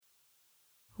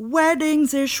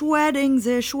Weddings-ish,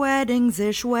 weddings-ish,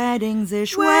 weddings-ish,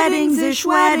 weddings-ish, weddings-ish,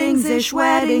 weddings-ish,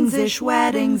 weddings-ish,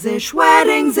 weddings-ish,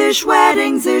 weddings-ish,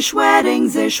 weddings-ish,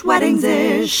 weddings-ish,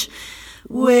 weddings-ish,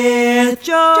 with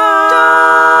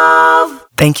Jove.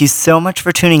 Thank you so much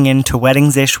for tuning in to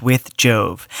Weddings-ish with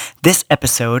Jove. This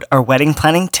episode, our wedding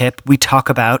planning tip, we talk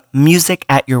about music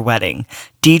at your wedding,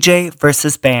 DJ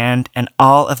versus band, and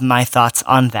all of my thoughts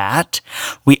on that.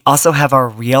 We also have our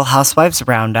Real Housewives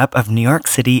roundup of New York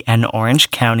City and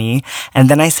Orange County, and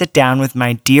then I sit down with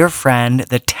my dear friend,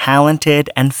 the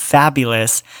talented and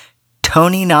fabulous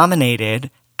Tony-nominated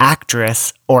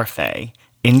actress Orfeh.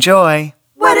 Enjoy!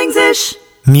 Weddings-ish!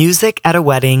 Music at a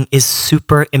wedding is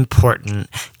super important.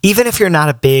 Even if you're not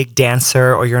a big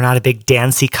dancer or you're not a big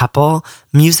dancey couple,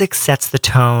 music sets the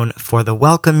tone for the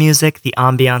welcome music, the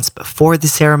ambiance before the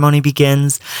ceremony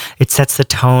begins. It sets the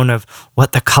tone of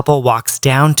what the couple walks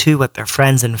down to, what their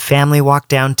friends and family walk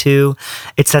down to.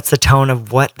 It sets the tone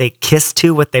of what they kiss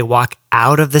to, what they walk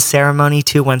out of the ceremony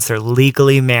to once they're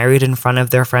legally married in front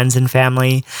of their friends and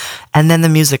family. And then the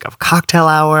music of cocktail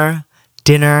hour,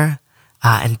 dinner,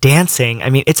 and dancing.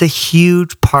 I mean, it's a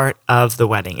huge part of the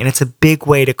wedding, and it's a big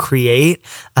way to create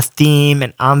a theme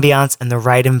and ambiance and the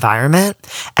right environment.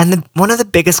 And one of the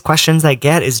biggest questions I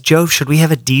get is, Joe, should we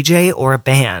have a DJ or a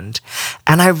band?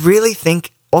 And I really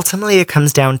think ultimately it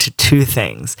comes down to two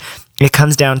things. It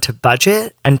comes down to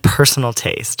budget and personal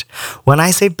taste. When I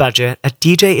say budget, a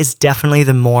DJ is definitely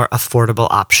the more affordable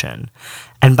option.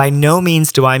 And by no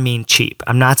means do I mean cheap.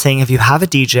 I'm not saying if you have a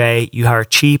DJ, you are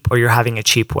cheap or you're having a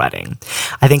cheap wedding.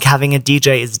 I think having a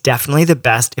DJ is definitely the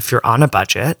best if you're on a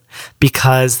budget,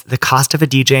 because the cost of a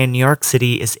DJ in New York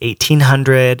City is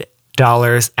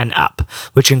 $1,800 and up,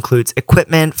 which includes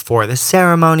equipment for the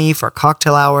ceremony, for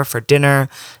cocktail hour, for dinner,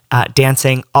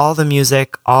 dancing, all the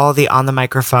music, all the on the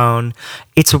microphone.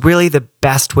 It's really the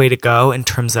best way to go in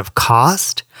terms of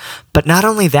cost. But not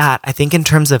only that, I think in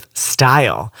terms of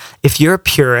style, if you're a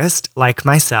purist like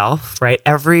myself, right,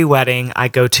 every wedding I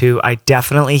go to, I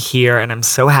definitely hear, and I'm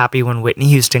so happy when Whitney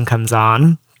Houston comes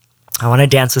on. I want to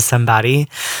dance with somebody.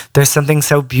 There's something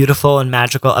so beautiful and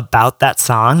magical about that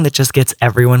song that just gets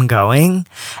everyone going.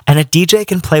 And a DJ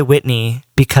can play Whitney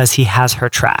because he has her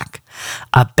track.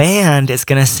 A band is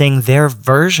going to sing their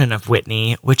version of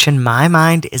Whitney, which in my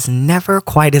mind is never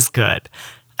quite as good.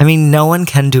 I mean, no one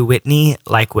can do Whitney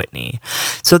like Whitney.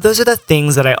 So those are the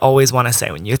things that I always want to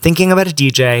say. When you're thinking about a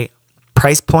DJ,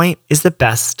 price point is the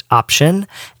best option,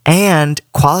 and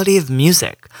quality of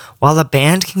music. While a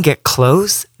band can get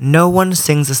close, no one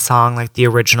sings a song like the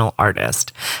original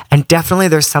artist. And definitely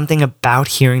there's something about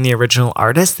hearing the original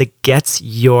artist that gets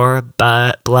your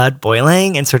blood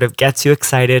boiling and sort of gets you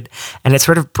excited, and it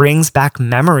sort of brings back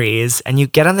memories, and you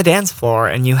get on the dance floor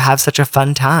and you have such a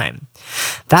fun time.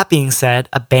 That being said,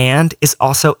 a band is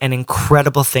also an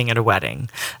incredible thing at a wedding.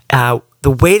 The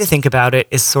way to think about it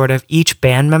is sort of each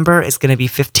band member is going to be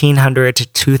 $1,500 to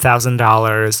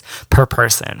 $2,000 per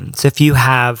person. So if you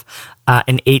have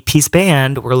an 8-piece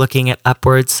band, we're looking at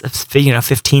upwards of $15,000,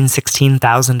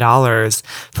 $16,000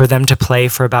 for them to play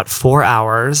for about 4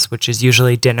 hours, which is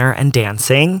usually dinner and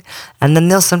dancing. And then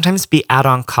there'll sometimes be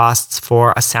add-on costs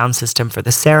for a sound system for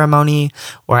the ceremony,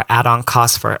 or add-on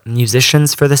costs for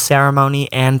musicians for the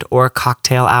ceremony and or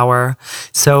cocktail hour.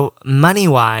 So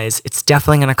money-wise, it's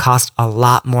definitely going to cost a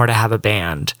lot more to have a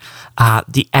band.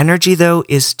 The energy, though,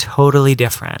 is totally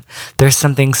different. There's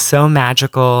something so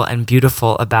magical and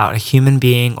beautiful about a human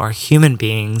being or human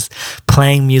beings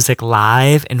playing music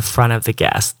live in front of the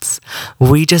guests.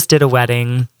 We just did a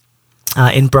wedding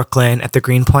in Brooklyn at the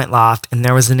Greenpoint Loft, and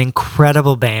there was an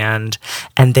incredible band,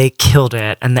 and they killed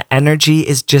it, and the energy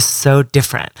is just so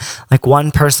different. Like one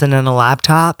person and a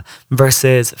laptop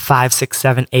versus 5, 6,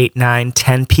 7, 8, 9,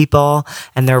 10 people,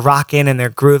 and they're rocking and they're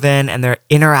grooving and they're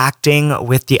interacting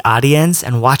with the audience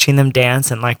and watching them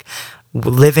dance and like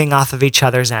living off of each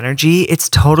other's energy. It's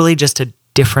totally just a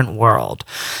different world.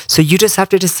 So you just have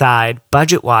to decide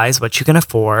budget-wise what you can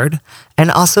afford, and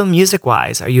also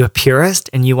music-wise. Are you a purist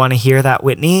and you want to hear that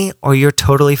Whitney, or you're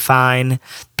totally fine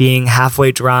being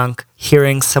halfway drunk,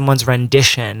 hearing someone's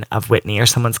rendition of Whitney or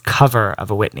someone's cover of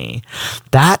a Whitney?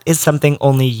 That is something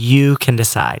only you can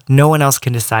decide. No one else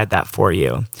can decide that for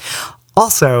you.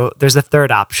 Also, there's a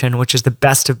third option, which is the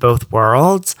best of both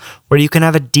worlds, where you can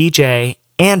have a DJ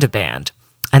and a band.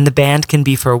 And the band can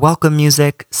be for welcome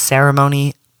music,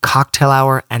 ceremony, cocktail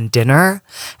hour, and dinner.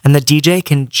 And the DJ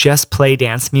can just play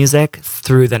dance music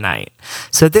through the night.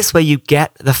 So this way you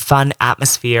get the fun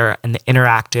atmosphere and the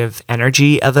interactive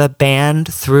energy of a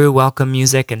band through welcome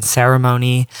music and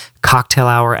ceremony, Cocktail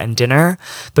Hour and Dinner,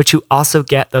 but you also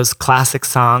get those classic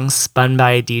songs spun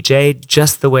by a DJ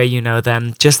just the way you know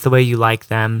them, just the way you like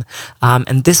them.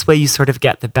 And this way you sort of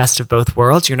get the best of both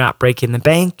worlds. You're not breaking the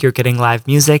bank, you're getting live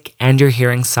music, and you're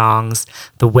hearing songs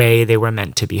the way they were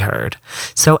meant to be heard.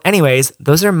 So anyways,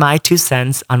 those are my 2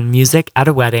 cents on music at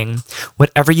a wedding.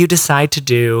 Whatever you decide to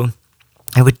do,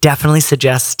 I would definitely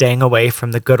suggest staying away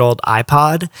from the good old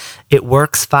iPod. It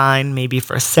works fine maybe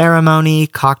for ceremony,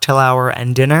 cocktail hour,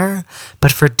 and dinner,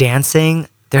 but for dancing,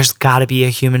 there's got to be a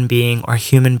human being or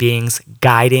human beings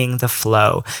guiding the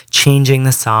flow, changing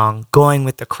the song, going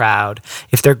with the crowd.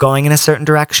 If they're going in a certain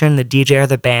direction, the DJ or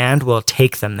the band will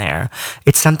take them there.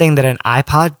 It's something that an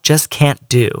iPod just can't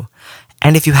do.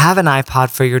 And if you have an iPod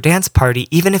for your dance party,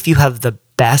 even if you have the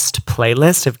best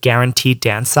playlist of guaranteed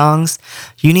dance songs,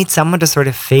 you need someone to sort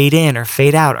of fade in or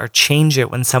fade out or change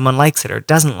it when someone likes it or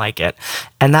doesn't like it.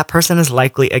 And that person is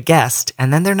likely a guest.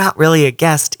 And then they're not really a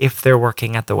guest if they're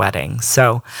working at the wedding.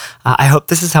 So I hope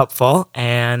this is helpful.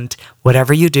 And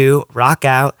whatever you do, rock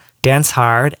out, dance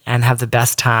hard, and have the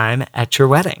best time at your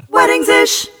wedding.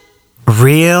 Weddings-ish.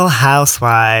 Real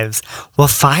Housewives. Well,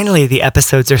 finally, the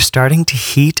episodes are starting to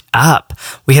heat up.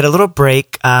 We had a little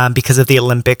break because of the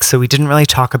Olympics, so we didn't really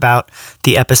talk about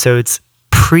the episodes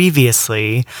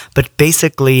previously, but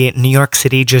basically New York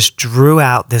City just drew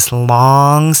out this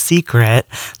long secret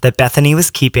that Bethany was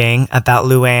keeping about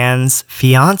Luann's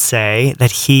fiance,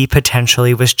 that he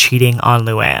potentially was cheating on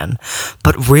Luann.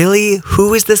 But really,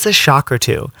 who is this a shocker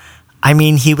to? I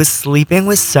mean, he was sleeping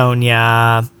with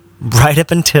Sonia right up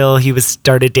until he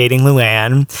started dating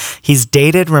Luann. He's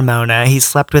dated Ramona. He's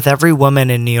slept with every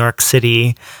woman in New York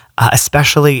City,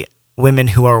 especially women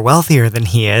who are wealthier than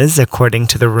he is, according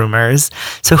to the rumors.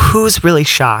 So who's really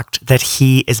shocked that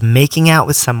he is making out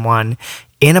with someone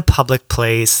in a public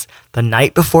place the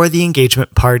night before the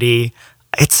engagement party?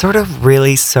 It's sort of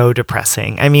really so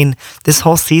depressing. I mean, this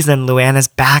whole season, Luann is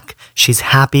back. She's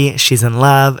happy. She's in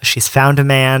love. She's found a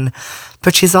man.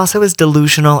 But she's also as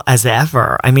delusional as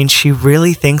ever. I mean, she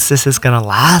really thinks this is going to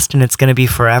last and it's going to be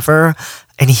forever.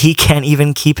 And he can't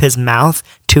even keep his mouth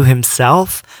to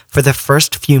himself for the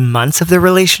first few months of the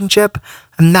relationship.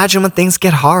 Imagine when things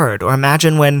get hard, or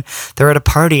imagine when they're at a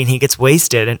party and he gets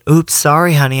wasted and, oops,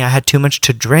 sorry, honey, I had too much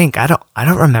to drink. I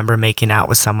don't remember making out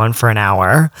with someone for an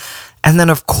hour. And then,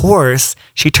 of course,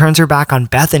 she turns her back on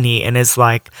Bethany and is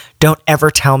like, don't ever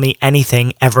tell me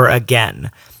anything ever again.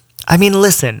 I mean,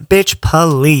 listen, bitch,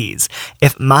 please.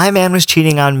 If my man was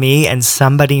cheating on me and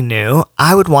somebody knew,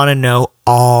 I would want to know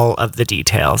all of the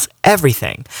details,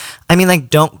 everything. I mean,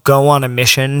 like, don't go on a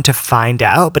mission to find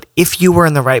out, but if you were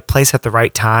in the right place at the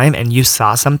right time and you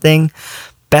saw something,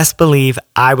 best believe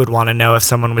I would want to know if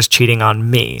someone was cheating on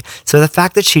me. So the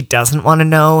fact that she doesn't want to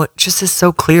know just is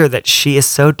so clear that she is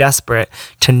so desperate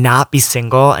to not be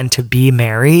single and to be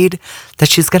married that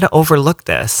she's going to overlook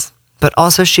this. But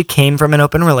also she came from an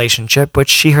open relationship, which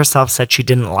she herself said she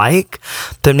didn't like,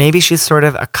 but maybe she's sort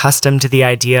of accustomed to the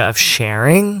idea of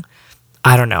sharing.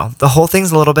 I don't know. The whole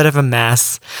thing's a little bit of a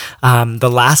mess. The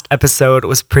last episode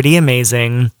was pretty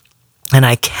amazing, and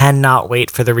I cannot wait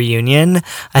for the reunion.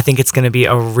 I think it's going to be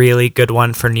a really good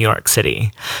one for New York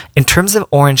City. In terms of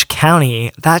Orange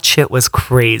County, that shit was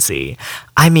crazy.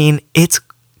 I mean,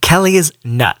 Kelly is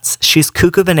nuts. She's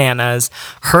cuckoo bananas.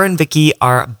 Her and Vicky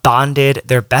are bonded.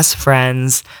 They're best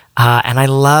friends. And I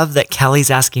love that Kelly's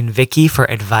asking Vicky for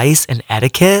advice and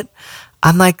etiquette.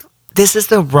 I'm like, this is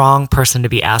the wrong person to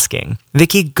be asking.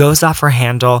 Vicky goes off her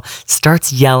handle,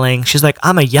 starts yelling. She's like,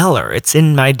 I'm a yeller. It's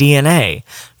in my DNA.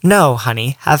 No,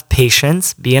 honey, have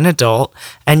patience, be an adult,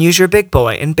 and use your big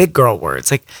boy and big girl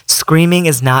words. Like, screaming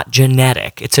is not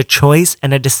genetic. It's a choice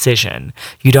and a decision.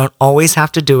 You don't always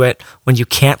have to do it when you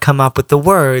can't come up with the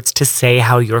words to say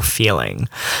how you're feeling.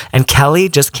 And Kelly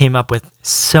just came up with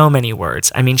so many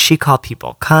words. I mean, she called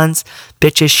people cunts,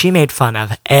 bitches. She made fun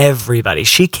of everybody.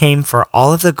 She came for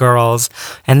all of the girls,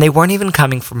 and they weren't even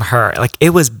coming from her. Like,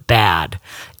 it was bad.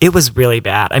 It was really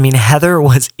bad. I mean, Heather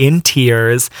was in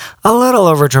tears, a little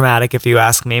overdramatic if you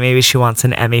ask me. Maybe she wants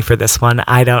an Emmy for this one.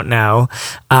 I don't know.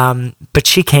 But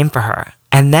she came for her.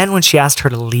 And then when she asked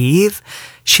her to leave,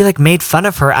 she made fun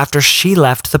of her after she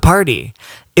left the party.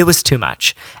 It was too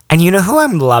much. And you know who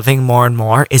I'm loving more and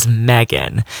more is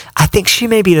Megan. I think she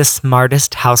may be the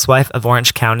smartest housewife of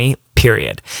Orange County,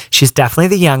 period. She's definitely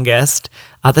the youngest,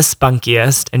 the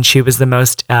spunkiest, and she was the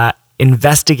most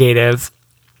investigative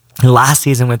last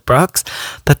season with Brooks.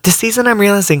 But this season I'm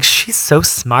realizing she's so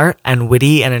smart and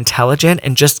witty and intelligent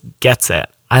and just gets it.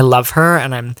 I love her,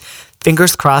 and I'm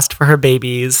fingers crossed for her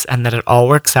babies and that it all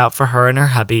works out for her and her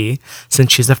hubby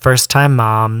since she's a first-time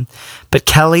mom. But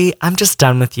Kelly, I'm just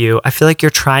done with you. I feel like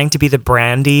you're trying to be the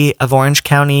Brandy of Orange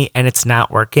County and it's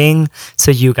not working,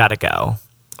 so you gotta go.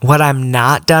 What I'm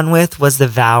not done with was the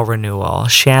vow renewal.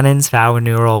 Shannon's vow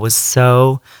renewal was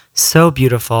so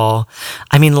beautiful.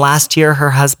 I mean, last year her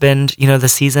husband, the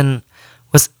season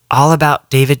was all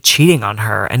about David cheating on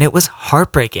her, and it was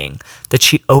heartbreaking that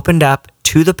she opened up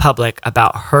to the public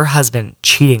about her husband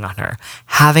cheating on her,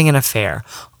 having an affair,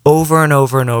 over and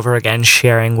over and over again,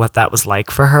 sharing what that was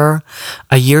like for her.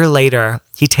 A year later,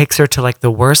 he takes her to like the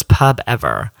worst pub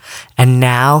ever. And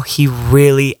now he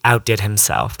really outdid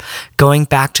himself, going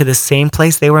back to the same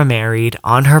place they were married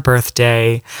on her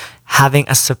birthday, having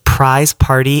a surprise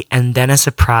party and then a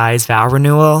surprise vow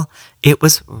renewal. It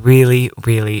was really,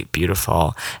 really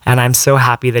beautiful. And I'm so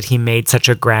happy that he made such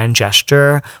a grand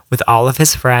gesture with all of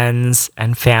his friends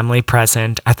and family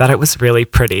present. I thought it was really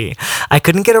pretty. I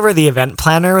couldn't get over the event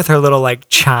planner with her little like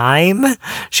chime.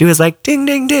 She was like, ding,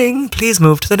 ding, ding, please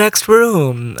move to the next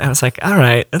room. I was like, all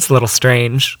right, that's a little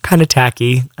strange, kind of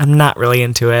tacky. I'm not really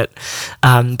into it.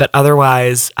 But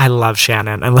otherwise, I love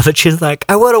Shannon. I love that she's like,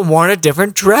 I would have worn a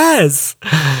different dress.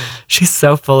 She's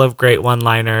so full of great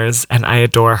one-liners and I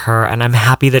adore her. And I'm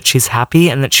happy that she's happy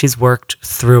and that she's worked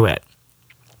through it.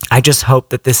 I just hope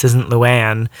that this isn't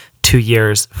Luann 2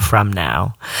 years from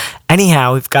now.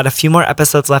 Anyhow, we've got a few more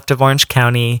episodes left of Orange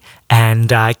County,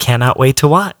 and I cannot wait to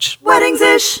watch.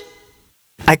 Weddings-ish.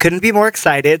 I couldn't be more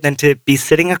excited than to be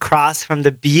sitting across from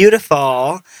the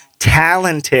beautiful,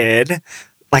 talented,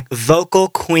 like vocal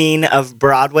queen of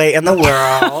Broadway in the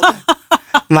world.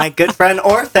 My good friend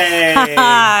Orphe.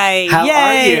 Hi. How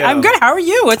are you? I'm good. How are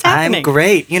you? What's happening? I'm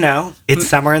great. It's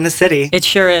summer in the city. It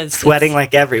sure is. Sweating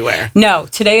like everywhere. No,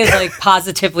 today is like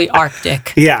positively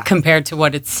Arctic. Yeah. Compared to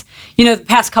what it's, the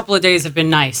past couple of days have been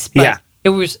nice. But yeah. It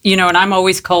was, and I'm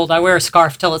always cold. I wear a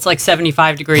scarf till it's like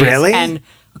 75 degrees. Really? And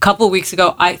a couple of weeks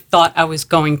ago, I thought I was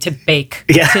going to bake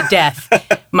to death.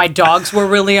 My dogs were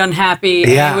really unhappy.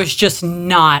 Yeah. And it was just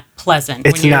not pleasant.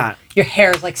 It's not. Your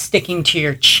hair is like sticking to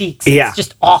your cheeks. Yeah. It's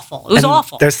just awful. It was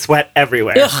awful. There's sweat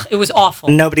everywhere. Ugh, it was awful.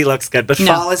 Nobody looks good, but No.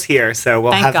 fall is here, so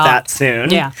we'll Thank have God. that soon.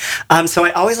 Yeah. So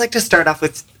I always like to start off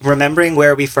with remembering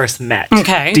where we first met.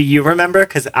 Okay. Do you remember?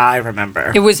 Because I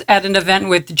remember. It was at an event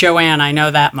with Joanne. I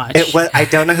know that much. I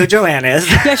don't know who Joanne is.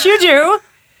 Yes, you do.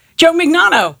 Joe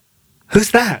Mignano.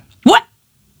 Who's that? What?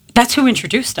 That's who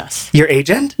introduced us. Your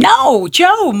agent? No,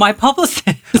 Joe, my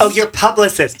publicist. Oh, your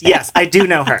publicist. Yes, I do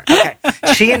know her. Okay.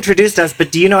 She introduced us,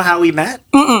 but do you know how we met?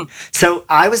 Mm-mm. So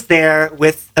I was there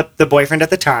with the boyfriend at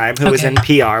the time who was in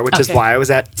PR, which is why I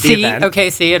was at the event.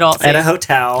 It all. At a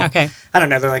hotel. Okay. I don't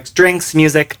know. They're like drinks,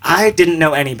 music. I didn't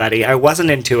know anybody. I wasn't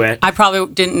into it. I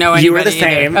probably didn't know anybody. You were the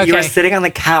same. Either. Okay. You were sitting on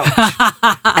the couch.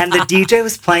 And the DJ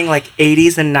was playing like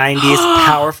 80s and 90s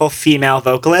powerful female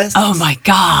vocalists. Oh my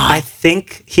God. I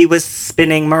think he was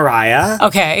spinning Mariah.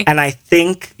 Okay. And I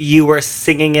think you were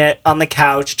singing it on the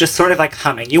couch, just sort of like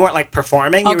humming. You weren't like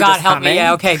performing. Oh you were God, just help humming. me.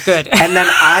 Yeah, okay, good. And then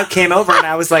I came over and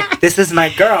I was like, this is my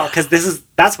girl, because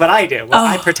that's what I do. Well,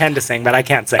 I pretend to sing, but I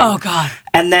can't sing. Oh God.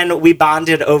 And then we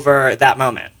bonded over that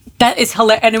moment. That is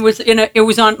hilarious, and it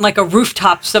was on like a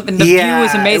rooftop. Something the view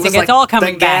was amazing. Was it's like all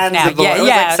coming back now.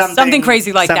 Yeah, like something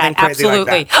crazy like that.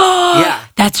 Absolutely. Yeah,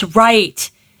 that's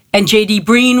right. And JD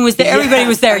Breen was there. Yes, everybody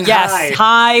was there. and Yes,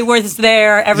 Hi was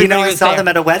there. Everybody I was saw there. them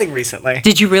at a wedding recently.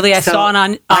 Did you really? I saw it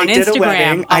on I did Instagram. A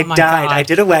wedding. Oh I my died. God. I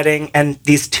did a wedding, and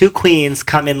these two queens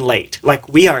come in late. Like,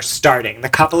 we are starting. The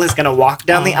couple is going to walk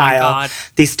down the aisle. God.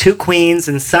 These two queens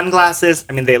in sunglasses.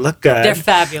 I mean, they look good. They're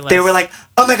fabulous. They were like,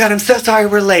 oh my God, I'm so sorry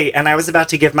we're late. And I was about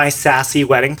to give my sassy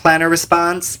wedding planner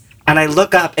response, and I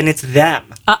look up, and it's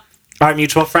them. Our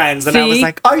mutual friends. And I was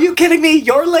like, are you kidding me?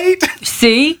 You're late?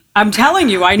 See? I'm telling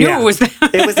you, I knew it was them.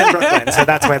 It was in Brooklyn, so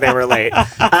that's why they were late.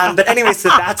 But anyway, so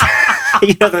that's,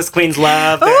 those queens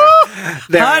love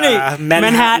their Honey,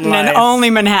 Manhattan and life. only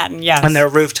Manhattan, yes. And their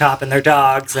rooftop and their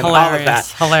dogs and all of that.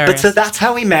 Hilarious. But so that's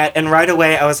how we met, and right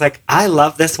away I was like, I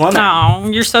love this woman. Oh,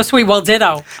 you're so sweet. Well,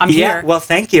 ditto. I'm here. Well,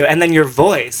 thank you. And then your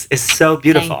voice is so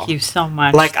beautiful. Thank you so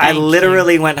much. Like, I Thank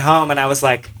literally went home and I was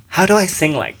like, how do I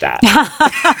sing like that?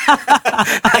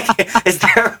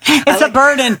 It's a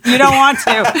burden. You don't want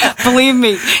to. Believe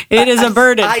me, it is a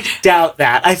burden. I doubt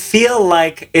that. I feel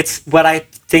like it's what I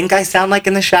think I sound like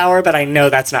in the shower, but I know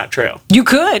that's not true. You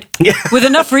could. Yeah. With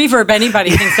enough reverb, anybody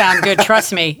can sound good.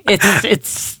 Trust me.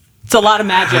 It's a lot of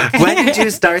magic. When did you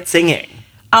start singing?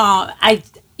 I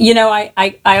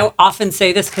often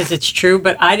say this because it's true,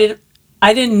 but I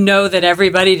didn't know that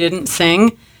everybody didn't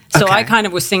sing. So I kind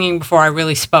of was singing before I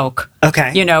really spoke.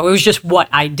 Okay. It was just what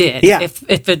I did. Yeah. If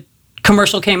the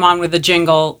commercial came on with a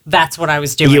jingle, that's what I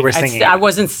was doing. You were singing. I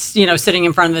wasn't, sitting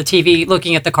in front of the TV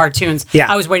looking at the cartoons.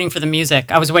 Yeah. I was waiting for the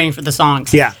music. I was waiting for the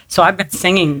songs. Yeah. So I've been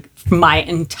singing my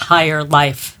entire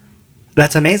life.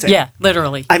 That's amazing. Yeah,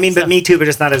 literally. I mean, but me too, but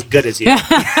just not as good as you.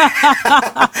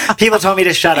 People told me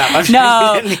to shut up. I'm sure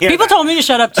No, you didn't hear people that. told me to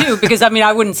shut up too because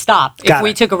I wouldn't stop. Got If we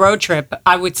it. took a road trip,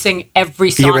 I would sing every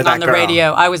were song that on the girl.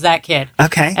 radio. I was that kid.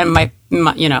 Okay. And my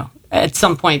at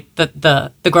some point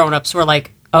the grown-ups were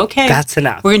like, okay, That's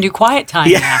enough. We're gonna do quiet time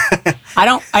Yeah.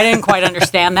 now. I didn't quite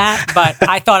understand that, but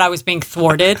I thought I was being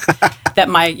thwarted. That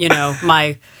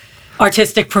my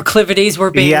artistic proclivities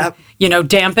were being Yep.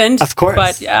 dampened. Of course.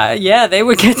 But they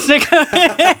would get sick of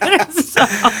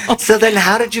it. So then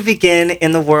how did you begin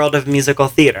in the world of musical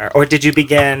theater? Or did you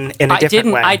begin in a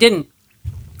different way? I didn't.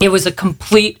 It was a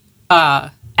complete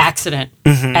accident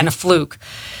Mm-hmm. and a fluke.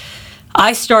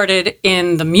 I started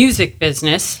in the music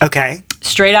business Okay.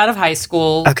 straight out of high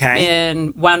school. Okay.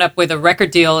 And wound up with a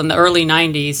record deal in the early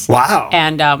 90s. Wow.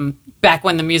 And back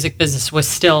when the music business was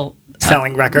still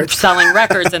Selling records. selling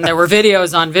records and there were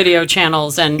videos on video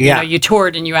channels and Yeah. you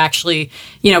toured and you actually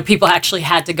people actually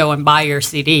had to go and buy your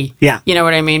CD. Yeah. You know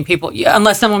what I mean? People,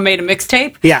 unless someone made a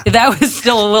mixtape, Yeah. that was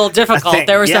still a little difficult. thing,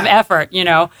 There was some yeah. effort,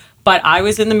 but I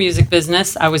was in the music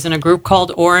business. I was in a group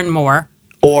called Or and More.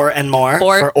 Or and more.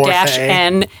 for Or dash Orphe.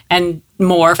 N and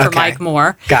More for Okay. Mike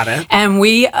Moore. Got it. And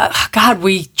we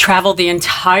traveled the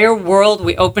entire world.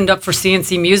 We opened up for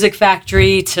CNC Music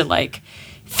Factory to like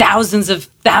thousands of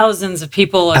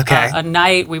people Okay. a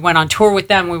night. We went on tour with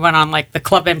them. We went on like the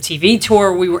Club MTV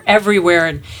tour. We were everywhere.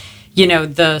 And,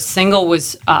 the single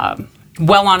was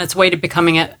well on its way to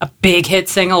becoming a big hit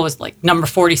single. It was like number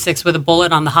 46 with a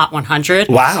bullet on the Hot 100.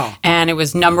 Wow. And it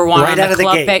was number one Right on out the of the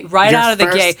club gate. right Your out of the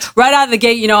first- gate. Right out of the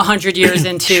gate, 100 years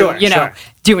into, Sure.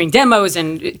 doing demos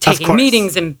and taking course.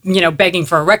 meetings and, begging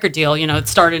for a record deal. It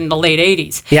started in the late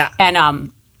 80s. Yeah.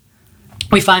 And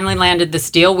we finally landed this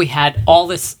deal. We had all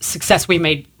this success. We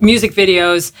made music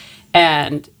videos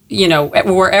and,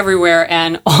 we're everywhere.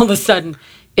 And all of a sudden,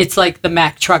 it's like the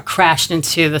Mack truck crashed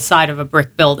into the side of a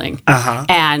brick building. Uh-huh.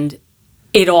 And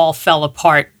it all fell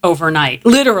apart overnight,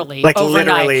 literally. Like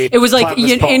overnight. literally, It was like plot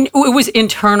was pulled. it was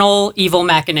internal evil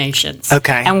machinations.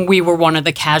 Okay. And we were one of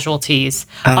the casualties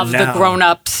of the no.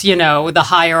 grown-ups, the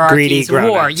hierarchies Greedy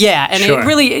war. grown-ups. Yeah. And Sure. it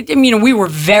really, we were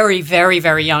very, very,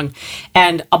 very young.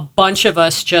 And a bunch of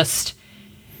us just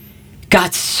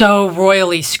got so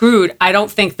royally screwed. I don't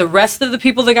think the rest of the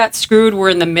people that got screwed were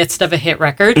in the midst of a hit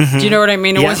record. Do you know what I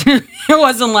mean? It Yeah. wasn't. It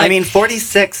wasn't like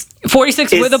 46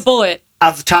 46 with a is- bullet.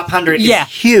 of the top 100 Yeah, is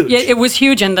huge. Yeah, it was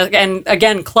huge, and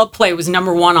again, Club Play was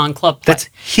number one on Club Play. That's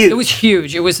huge. It was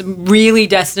huge. It was really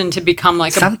destined to become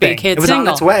like Something. a big hit It was on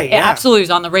single. its way, It yeah. absolutely was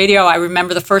on the radio. I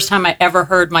remember the first time I ever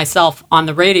heard myself on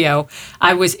the radio.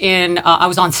 I was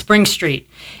on Spring Street,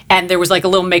 and there was like a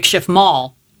little makeshift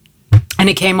mall, and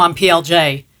it came on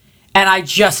PLJ. And I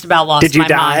just about lost Did you my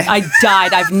die? mind. I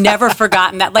died. I've never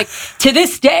forgotten that. Like to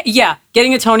this day, yeah,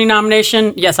 getting a Tony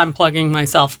nomination. Yes, I'm plugging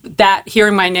myself. That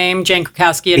hearing my name, Jane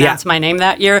Krakowski announced my name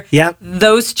that year. Yep.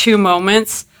 Those two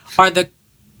moments are the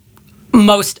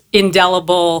most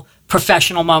indelible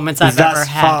professional moments I've Thus ever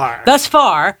had. far. Thus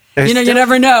far. There's You still-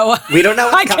 never know. We don't know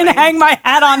what's I can coming. hang my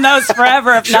hat on those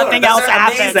forever if Sure, nothing those else are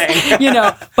happens. amazing.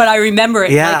 But I remember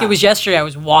it Yeah. like it was yesterday. I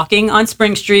was walking on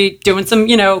Spring Street doing some,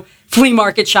 flea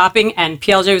market shopping, and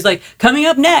PLJ was like, coming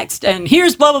up next, and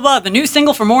here's blah, blah, blah, the new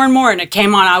single for More and More, and it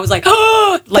came on. I was like,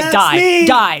 oh, like That's me.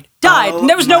 died. Oh And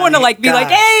there was no one to my be like,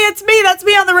 gosh. hey, it's me, that's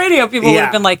me on the radio. People would Yeah.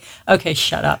 have been like, okay,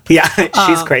 shut up. Yeah,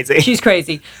 she's crazy. She's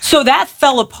crazy. So that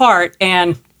fell apart,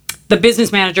 and the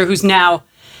business manager, who's now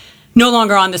no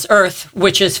longer on this earth,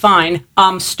 which is fine,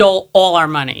 stole all our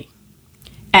money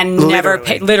and never Literally.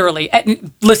 paid. Literally.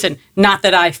 And listen, not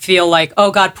that I feel like,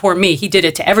 oh God, poor me. He did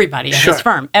it to everybody at Sure. his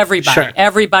firm. Everybody. Sure.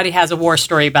 Everybody has a war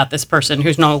story about this person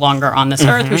who's no longer on this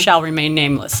earth, who shall remain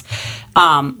nameless.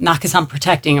 Not because I'm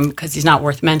protecting him, because he's not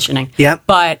worth mentioning. Yep.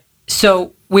 But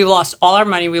so we lost all our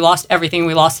money. We lost everything.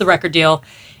 We lost the record deal.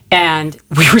 And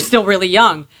we were still really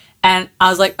young. And I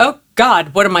was like, oh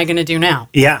God, what am I going to do now?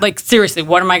 Yeah. Like, seriously,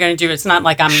 what am I going to do? It's not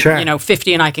like I'm, Sure.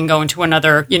 50 and I can go into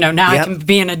another, now Yep. I can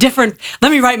be in a different,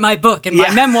 let me write my book and my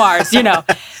Yeah. memoirs, You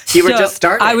were So just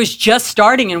starting. I was just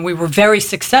starting, and we were very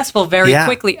successful very Yeah.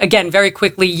 quickly. Again, very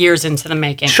quickly, years into the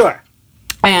making. Sure.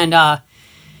 And it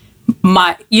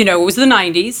was the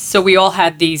 90s, so we all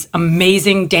had these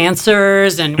amazing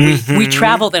dancers, and we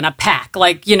traveled in a pack.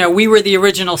 Like, we were the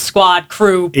original squad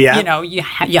crew. Yeah. You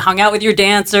hung out with your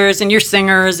dancers and your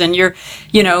singers and your,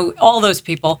 all those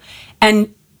people.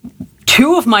 And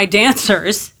two of my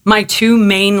dancers, my two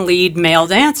main lead male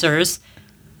dancers,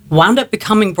 wound up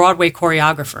becoming Broadway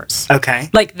choreographers. Okay.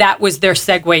 Like that was their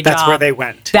segue job. That's where they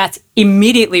went. That's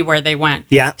immediately where they went.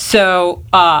 Yeah. So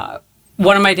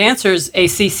one of my dancers,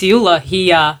 AC Ciula,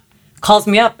 he calls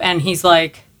me up and he's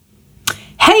like,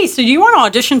 hey, so do you want to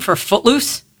audition for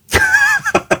Footloose?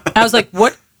 I was like,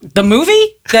 what? The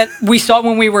movie that we saw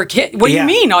when we were kids? What do you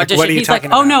mean audition? What are you He's like,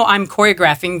 talking oh about? no, I'm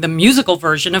choreographing the musical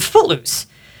version of Footloose.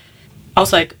 I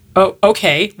was like, oh,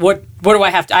 okay. What do I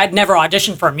have to? I'd never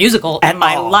auditioned for a musical in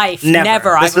my life.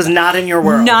 Never. This was not in your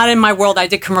world. Not in my world. I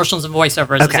did commercials and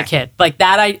voiceovers as a kid. Like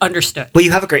that, I understood. Well, you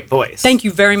have a great voice. Thank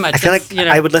you very much. I feel like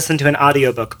I would listen to an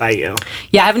audiobook by you.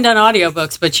 Yeah, I haven't done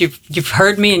audiobooks, but you've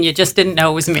heard me and you just didn't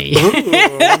know it was me. Ooh,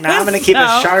 now I'm going to keep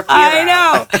a sharp ear I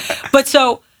out. know. But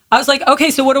so I was like,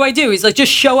 okay, so what do I do? He's like,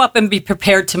 just show up and be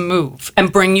prepared to move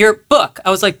and bring your book. I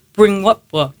was like, bring what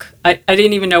book? I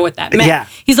didn't even know what that meant. Yeah.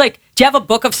 He's like, do you have a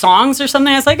book of songs or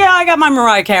something? I was like, yeah, I got my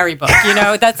Mariah Carey book. You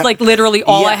know, that's like literally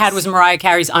all I had was Mariah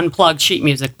Carey's unplugged sheet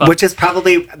music book. Which is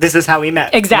probably, this is how we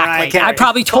met. Exactly. I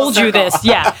probably told you this.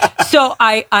 Yeah. So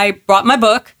I brought my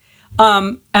book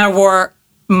and I wore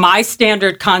my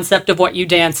standard concept of what you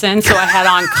dance in. So I had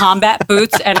on combat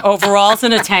boots and overalls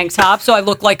and a tank top. So I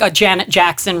looked like a Janet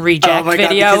Jackson reject video.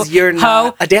 God, because you're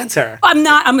not a dancer. I'm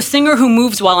not. I'm a singer who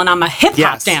moves well and I'm a hip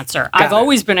hop dancer. I've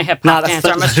always been a hip hop dancer.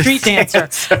 I'm a street dancer.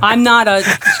 I'm not a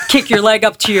kick your leg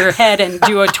up to your head and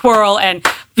do a twirl and,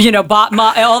 you know,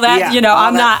 all that. Yeah, you know, all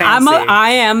I'm that not.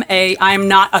 fancy. I'm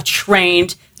not a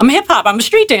trained. I'm a hip hop. I'm a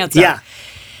street dancer. Yeah.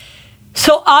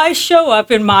 So I show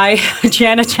up in my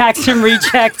Janet Jackson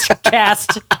reject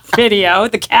cast video,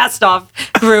 the cast off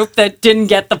group that didn't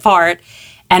get the part.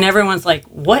 And everyone's like,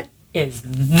 what is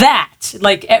that?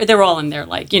 Like, they're all in their,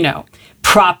 like, you know,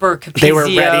 proper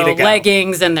Capizio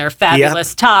leggings and their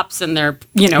fabulous tops and their,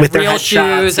 you know, with real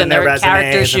shoes and their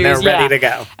character shoes. And they're ready to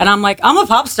go. And I'm like, I'm a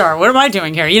pop star. What am I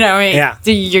doing here? You know, I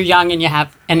mean, you're young and you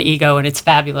have an ego and it's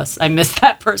fabulous. I miss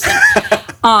that person.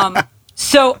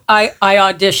 So I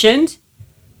auditioned.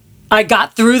 I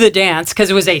got through the dance because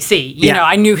it was AC. You know,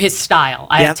 I knew his style.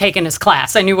 I had taken his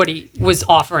class. I knew what he was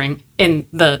offering in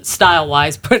the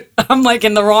style-wise, but I'm like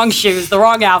in the wrong shoes, the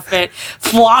wrong outfit,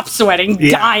 flop sweating,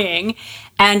 dying.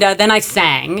 And then I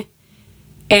sang,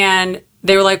 and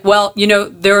they were like, well, you know,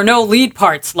 there are no lead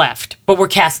parts left, but we're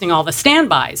casting all the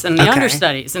standbys and the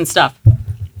understudies and stuff.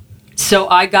 So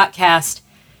I got cast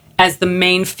as the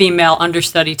main female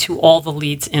understudy to all the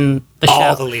leads in the show.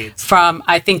 All the leads. From,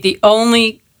 I think, the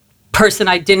only person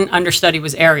I didn't understudy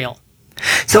was Ariel.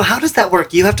 So how does that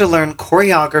work? You have to learn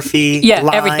choreography, lines,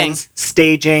 everything.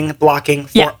 Staging, blocking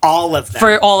for all of them.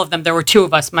 For all of them. There were two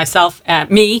of us. Myself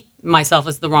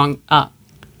is the wrong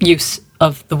use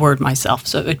of the word myself.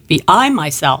 So it would be I,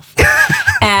 myself,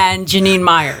 and Janine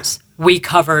Myers. We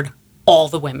covered all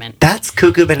the women. That's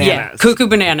Cuckoo Bananas. Yeah, Cuckoo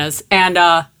Bananas. And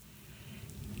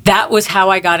that was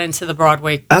how I got into the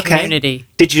Broadway community.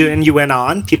 Did you, and you went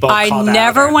on? I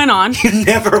never went on. You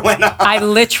never went on? I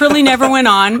literally never went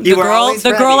on. The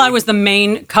girl I was the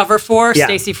main cover for,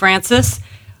 Stacey Francis,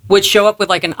 would show up with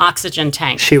like an oxygen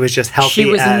tank. She was just healthy.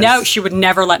 She would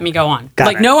never let me go on.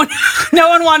 No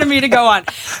one wanted me to go on.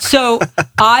 So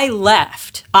I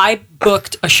left. I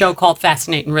booked a show called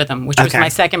Fascinating Rhythm, which was my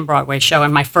second Broadway show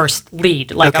and my first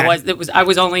lead. I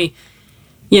was only,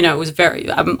 you know, it was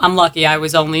I'm lucky. I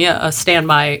was only a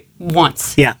standby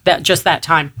once. Yeah. That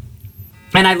time.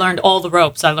 And I learned all the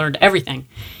ropes. I learned everything.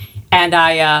 And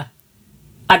I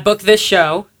booked this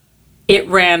show. It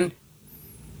ran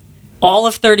all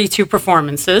of 32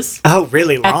 performances. Oh,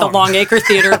 really long. At the Longacre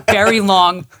Theater. Very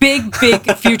long. Big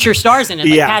future stars in it.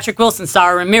 Like Patrick Wilson,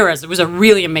 Sara Ramirez. It was a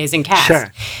really amazing cast.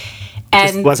 Sure.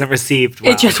 And just wasn't received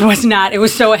well. It just was not. It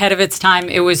was so ahead of its time.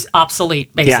 It was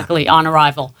obsolete, basically, on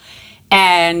arrival.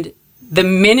 And the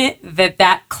minute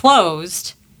that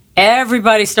closed,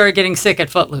 everybody started getting sick at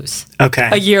Footloose. Okay.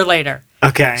 A year later.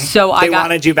 Okay. So they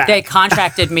wanted you back. They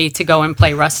contracted me to go and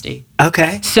play Rusty.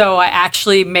 Okay. So I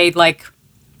actually made like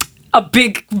a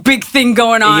big thing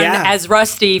going on as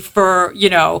Rusty for, you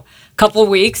know, a couple of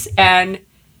weeks, and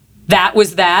that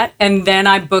was that. And then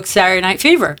I booked Saturday Night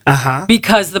Fever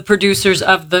because the producers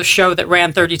of the show that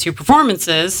ran 32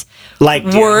 performances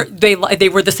were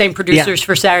the same producers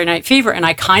for Saturday Night Fever. And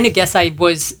I kind of guess I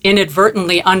was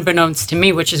inadvertently, unbeknownst to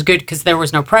me, which is good because there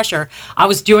was no pressure. I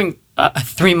was doing a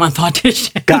 3-month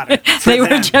audition. Got it. They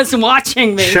were just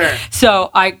watching me. Sure.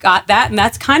 So I got that, and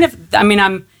that's kind of, I mean,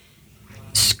 I'm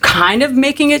kind of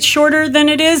making it shorter than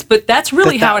it is, but that's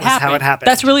really how it happened.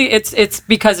 That's really, it's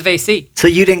because of AC. So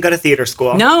you didn't go to theater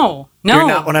school? No. You're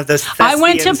not one of those I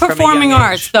went to performing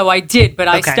arts, though I did, but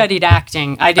I studied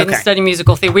acting. I didn't study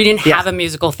musical theater. We didn't have a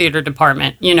musical theater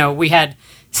department. You know, we had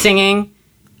singing,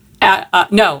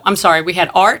 No, I'm sorry. We had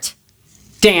art,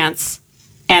 dance,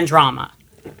 and drama.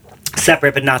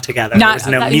 Separate but not together. Not, there was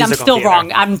no I'm musical still theater.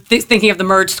 wrong. I'm thinking of the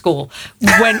merged school.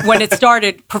 When it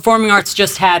started, performing arts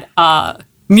just had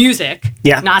music,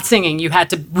 Yeah. not singing. You had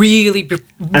to really be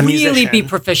musician.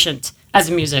 proficient as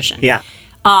a musician. Yeah.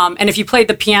 And if you played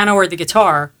the piano or the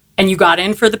guitar and you got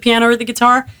in for the piano or the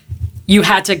guitar, you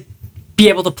had to be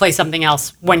able to play something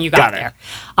else when you got Got it.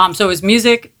 there. So it was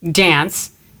music,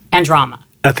 dance, and drama.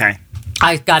 Okay.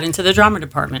 I got into the drama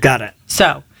department. Got it.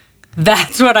 So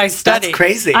that's what I studied. That's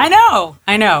crazy. I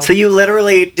know. So you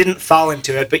literally didn't fall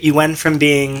into it, but you went from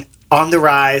being on the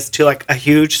rise to like a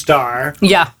huge star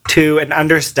Yeah. to an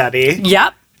understudy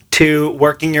Yep. to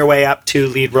working your way up to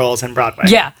lead roles in Broadway.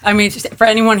 Yeah. I mean, just for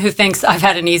anyone who thinks I've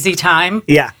had an easy time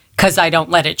Yeah. because I don't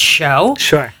let it show,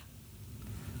 Sure.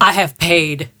 I have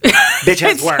paid. Bitch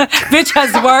has worked. Bitch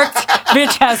has worked.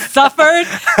 Bitch has suffered.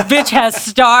 Bitch has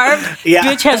starved. Yeah.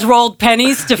 Bitch has rolled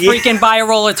pennies to freaking buy a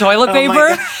roll of toilet Oh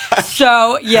my paper.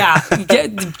 So yeah,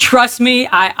 trust me,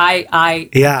 I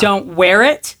Yeah. don't wear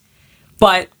it,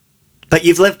 but But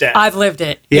you've lived it. I've lived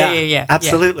it. Yeah.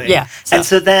 Absolutely. Yeah. And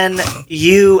so then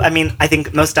I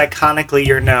think most iconically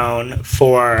you're known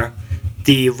for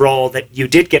the role that you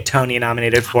did get Tony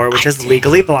nominated for, which is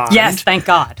Legally Blonde. Yes, thank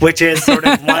God. Which is sort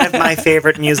of one of my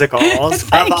favorite musicals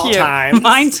of all you. time.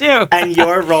 Mine too. And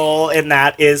your role in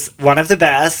that is one of the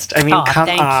best. I mean, Oh, come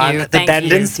thank on. you. The Thank Bend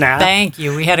you. and Snap. Thank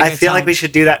you. We had a good I feel like time. we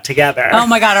should do that together. Oh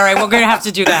my God! All right, we're gonna have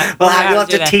to do that. Well, We're gonna you'll have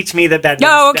to do that. teach me the Bend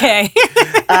Oh, and Snap. okay.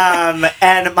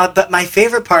 But my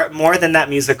favorite part, more than that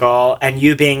musical and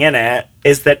you being in it,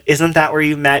 is that isn't that where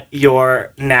you met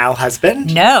your now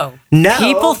husband? No. No?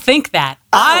 People think that.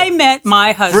 Oh. I met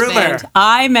my husband. Rumor.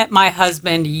 I met my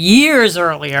husband years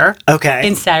earlier. Okay.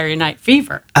 In Saturday Night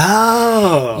Fever.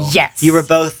 Oh. Yes. You were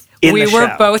both in the show. We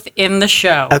were both in the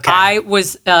show. Okay. I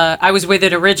was with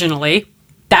it originally.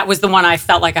 That was the one I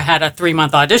felt like I had a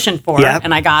 3-month audition for. Yep.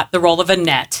 And I got the role of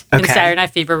Annette in Okay. Saturday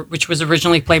Night Fever, which was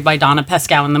originally played by Donna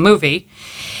Pescow in the movie.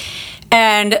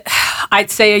 And I'd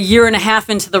say a year and a half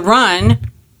into the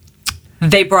run,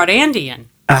 they brought Andy in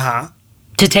Uh-huh.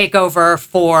 to take over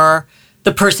for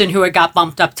the person who had got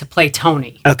bumped up to play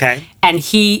Tony. Okay. And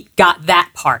he got that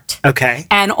part. Okay.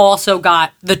 And also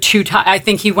got the I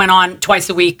think he went on twice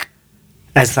a week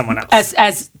As someone else.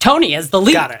 as Tony, as the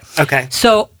lead. Got it. Okay.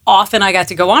 So often I got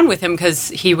to go on with him because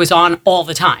he was on all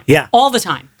the time. Yeah. All the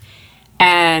time.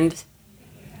 And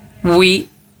we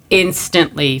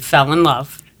instantly fell in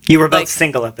love. You were both like-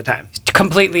 single at the time.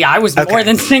 Completely. I was Okay. more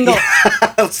than single.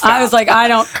 Stop. I was like, I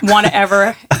don't want to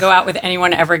ever go out with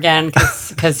anyone ever again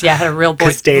because I had a real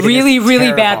 'Cause dating really, is really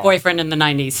bad terrible. boyfriend in the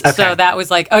 90s. Okay. So that was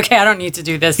like, okay, I don't need to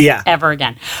do this Yeah. ever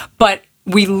again. But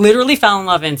we literally fell in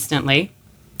love instantly.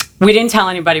 We didn't tell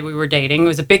anybody we were dating. It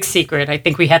was a big secret. I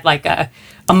think we had like a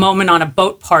moment on a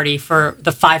boat party for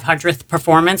the 500th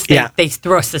performance. They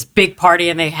threw us this big party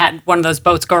and they had one of those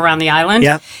boats go around the island.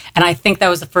 Yeah. And I think that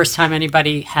was the first time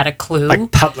anybody had a clue.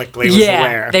 Like publicly was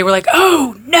aware. They were like,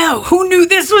 oh, no, who knew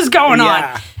this was going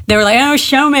Yeah. on? They were like, oh,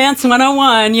 Showmance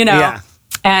 101, you know. Yeah.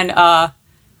 And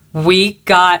we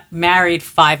got married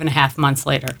 5.5 months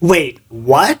later. Wait,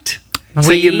 what? So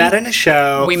We- you met in a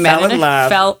show, We fell met in love,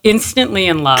 fell instantly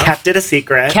in love, kept it a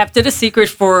secret, kept it a secret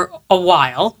for a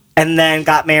while, and then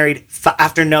got married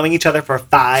after knowing each other for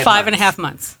 5.5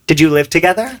 months. Did you live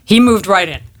together? He moved right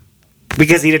in.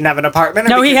 Because he didn't have an apartment? Or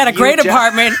No, he because had a you great just-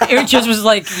 apartment. It just was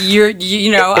like,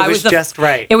 you know, It was just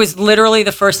right. It was literally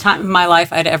the first time in my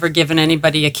life I'd ever given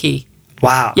anybody a key.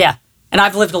 Wow. Yeah. And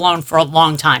I've lived alone for a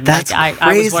long time. That's like,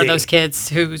 I was one crazy. of those kids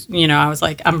who, you know, I was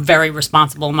like, I'm very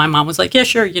responsible. My mom was like, yeah,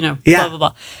 sure, you know, Yeah. blah, blah,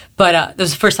 blah. But this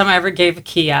was the first time I ever gave a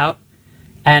key out.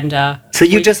 And So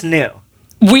you just knew.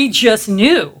 we just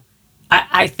knew.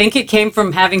 I think it came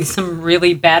from having some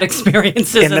really bad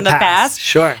experiences in the past.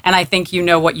 Sure. And I think you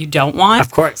know what you don't want.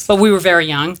 Of course. But we were very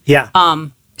young. Yeah.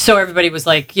 So everybody was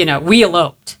like, you know, we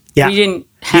eloped. Yeah. We didn't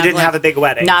have, You didn't have a big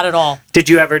wedding. Not at all. Did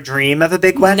you ever dream of a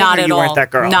big wedding? Not or at you all. weren't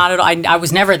that girl? Not at all. I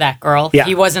was never that girl. Yeah.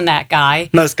 He wasn't that guy.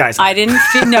 Most guys I didn't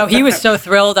feel, no, he was so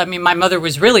thrilled. I mean, my mother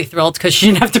was really thrilled because she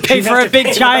didn't have to pay didn't for have a to big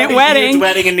pay for giant a wedding. huge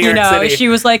wedding in New you York know, City. she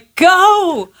was like,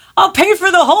 go, I'll pay for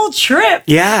the whole trip.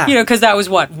 Yeah. You know, because that was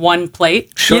what, one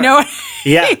plate? Sure. You know?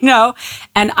 Yeah. You know?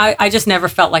 And I just never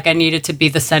felt like I needed to be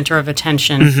the center of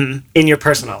attention In your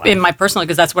personal life. in my personal,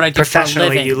 because that's what I do for a Professionally,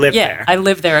 living. you live yeah, there. I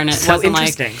live there, and it so wasn't like...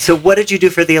 interesting. So what did you do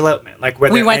for the elopement? Like, were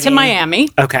We there went to any- Miami.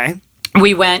 Okay.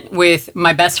 We went with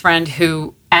my best friend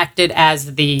who acted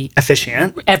as the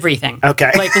Officiant. everything.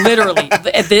 Okay. Like literally,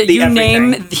 you everything.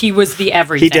 name, he was the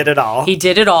everything. He did it all. He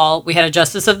did it all. We had a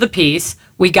justice of the peace.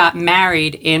 We got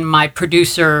married in my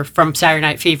producer from Saturday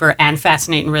Night Fever and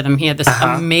Fascinating Rhythm. He had this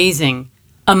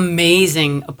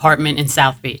amazing apartment in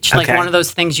South Beach. Like Okay. one of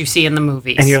those things you see in the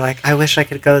movies. And you're like, I wish I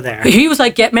could go there. He was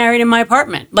like, get married in my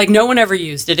apartment. Like no one ever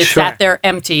used it. It Sure. sat there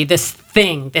empty. This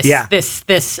thing,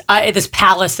 this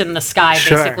palace in the sky,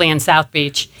 Sure. basically in South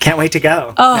Beach. Can't wait to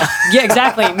go. Oh, yeah,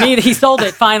 exactly. He sold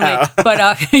it finally.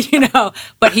 Oh.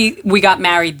 But we got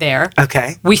married there.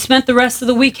 Okay. We spent the rest of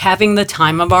the week having the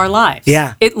time of our lives.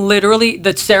 Yeah. It literally,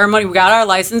 the ceremony, we got our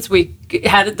license, we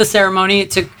had the ceremony,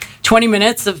 it took 20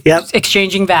 minutes of Yep.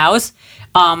 exchanging vows.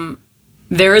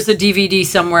 There is a DVD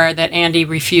somewhere that Andy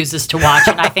refuses to watch,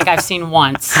 and I think I've seen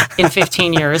once in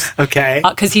 15 years. Okay.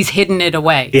 Because he's hidden it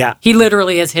away. Yeah. He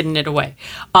literally has hidden it away.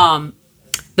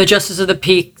 The Justice of the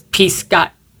Peace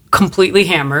got completely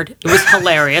hammered. It was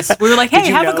hilarious. We were like, hey, Did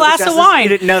you have know a glass the of Justice? wine. You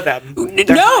didn't know them.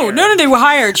 No, they were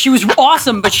hired. She was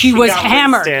awesome, but she was got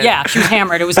hammered. wasted. Yeah, she was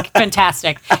hammered. It was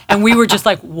fantastic. And we were just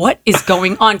like, what is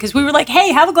going on? Because we were like,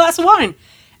 hey, have a glass of wine.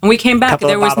 And we came back, Couple and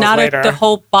there of was bottles not later. the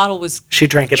whole bottle was She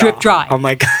drank it drip all. dry. Oh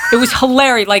my God. It was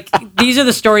hilarious. Like, these are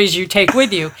the stories you take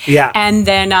with you. Yeah. And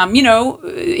then,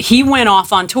 he went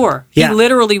off on tour. Yeah. He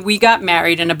literally, we got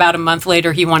married, and about a month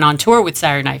later, he went on tour with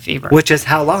Saturday Night Fever. Which is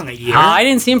how long? A year? I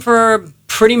didn't see him for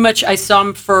I saw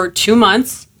him for 2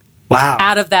 months Wow.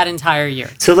 out of that entire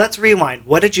year. So let's rewind.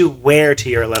 What did you wear to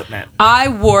your elopement? I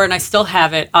wore, and I still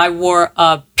have it, I wore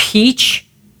a peach,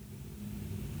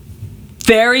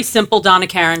 very simple Donna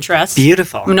Karan dress.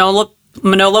 Beautiful.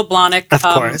 Manolo Blahnik, Of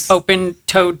course.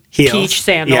 open-toed Heels. peach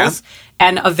sandals,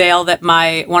 and a veil that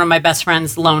one of my best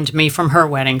friends loaned me from her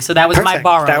wedding. So that was my Perfect.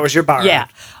 borrow. That was your borrow. Yeah.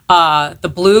 The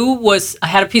blue was, I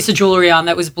had a piece of jewelry on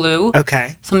that was blue.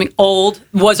 Okay. Something old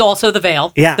was also the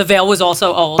veil. Yeah. The veil was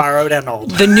also old. Borrowed and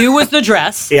old. The new was the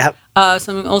dress. Yep.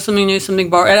 Something old, something new, something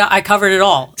borrowed. And I covered it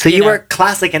all. So you know. were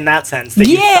classic in that sense. That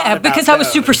you thought Yeah, about because I was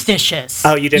those. superstitious.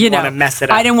 Oh, you didn't wanna mess it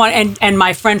up. I didn't want, and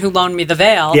my friend who loaned me the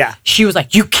veil, Yeah. she was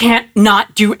like, you can't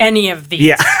not do any of these.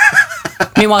 Yeah.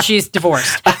 Meanwhile, she's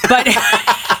divorced. But we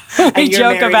And you're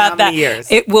joke married about how that. many years?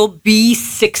 It will be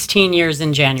 16 years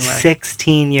in January.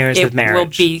 16 years It of marriage.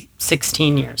 will be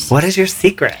 16 years. What is your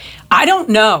secret? I don't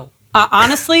know.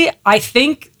 Honestly, I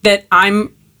think that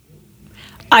I'm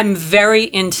very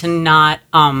into not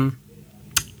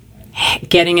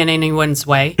getting in anyone's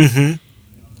way. Mm-hmm.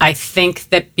 I think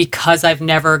that because I've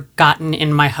never gotten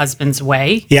in my husband's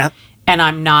way, Yep. and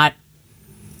I'm not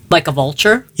like a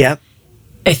vulture, Yep.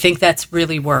 I think that's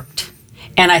really worked.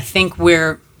 And I think we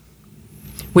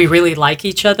really like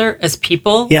each other as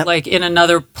people. Yep. Like in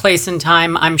another place and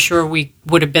time, I'm sure we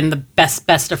would have been the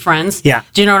best of friends. Yeah.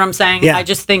 Do you know what I'm saying? Yeah. I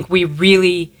just think we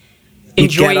really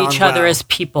enjoy get on each other well. as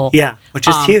people. Yeah, which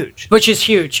is huge. Which is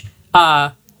huge.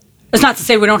 It's not to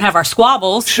say we don't have our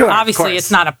squabbles. Sure, of Obviously, course.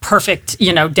 it's not a perfect, day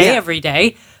Yeah. every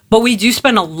day. But we do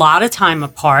spend a lot of time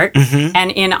apart. Mm-hmm. And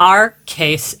in our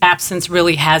case, absence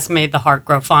really has made the heart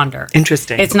grow fonder.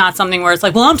 Interesting. It's not something where it's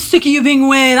like, well, I'm sick of you being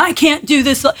away and I can't do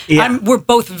this. Yeah. We're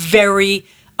both very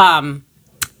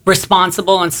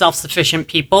responsible and self-sufficient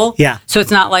people. Yeah. So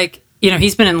it's not like,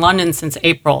 he's been in London since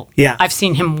April. Yeah. I've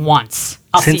seen him once.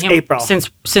 I'll Since see him April.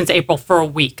 Since April for a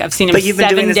week. I've seen him But you've been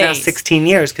 7 doing this now days. 16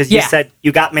 years because you Yeah. said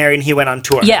you got married and he went on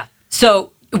tour. Yeah.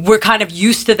 So we're kind of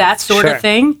used to that sort Sure. of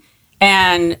thing.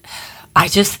 And I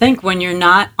just think when you're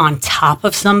not on top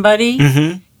of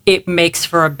somebody, it makes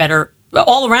for a better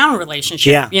all around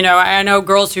relationship. Yeah. I know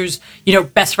girls whose,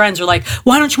 best friends are like,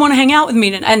 why don't you want to hang out with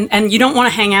me? And you don't want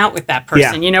to hang out with that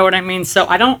person. Yeah. You know what I mean? So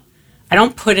I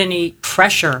don't put any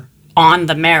pressure on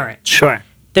the marriage. Sure.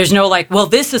 There's no like, well,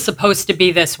 this is supposed to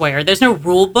be this way, or there's no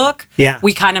rule book. Yeah.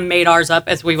 We kind of made ours up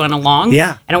as we went along.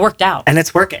 Yeah. And it worked out. And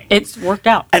it's working. It's worked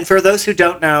out. And for those who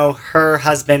don't know, her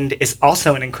husband is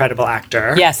also an incredible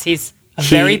actor. Yes, he's a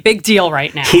very big deal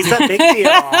right now. He's a big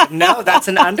deal. No, that's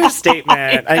an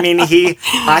understatement. I mean,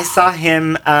 I saw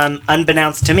him,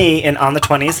 unbeknownst to me, in On the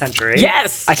 20th Century.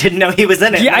 Yes. I didn't know he was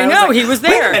in it. Yeah, And I know, was he was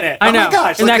Wait there. a minute. I Oh know. my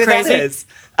gosh, Isn't look that who that crazy? is.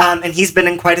 And he's been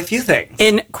in quite a few things.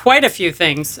 In quite a few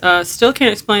things. Still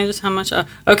can't explain just how much.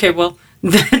 Okay, well,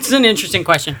 that's an interesting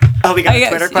question. Oh, we got a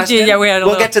Twitter question? Yeah, we had a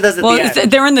We'll little- get to those at the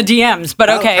end. They're in the DMs,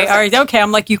 but Oh, okay. perfect. All right, okay.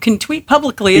 I'm like, you can tweet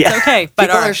publicly. It's Yeah. okay. But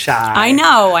People all right. are shy. I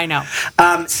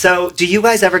know. So do you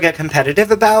guys ever get competitive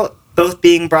about both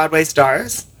being Broadway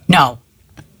stars? No,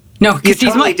 You're because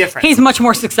totally different. He's much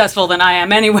more successful than I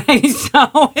am anyway.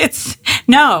 So it's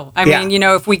no. I Yeah. mean,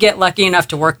 if we get lucky enough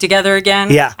to work together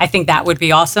again, Yeah. I think that would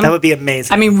be awesome. That would be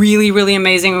amazing. I mean, really, really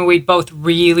amazing. We'd both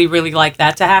really, really like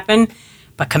that to happen.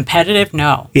 but competitive,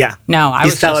 no. Yeah. No, I you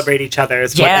was celebrate each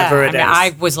other's yeah, whatever it is.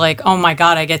 I was like, oh my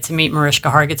God, I get to meet Mariska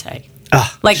Hargitay.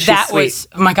 Oh, Like she's that sweet. was,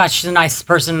 oh my God, she's the nicest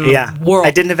person in Yeah. the world.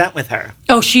 I did an event with her.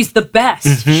 Oh, she's the best.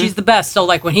 Mm-hmm. She's the best. So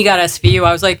like when he got SVU,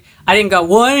 I was like, I didn't go,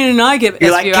 why didn't I get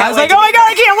SVU? like, I can't was wait like, to oh my meet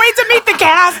God, I can't wait to meet the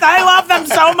cast. I love them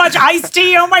so much.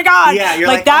 Ice-T, oh my God. Yeah, you're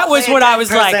like like, that I'll was play what a I dead was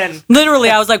person. like. Literally,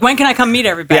 I was like, when can I come meet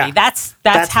everybody? Yeah. That's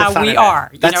the how fun we of it. are.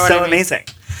 You That's know what so I mean? amazing.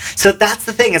 So that's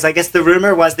the thing is, I guess the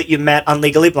rumor was that you met on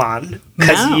Legally Blonde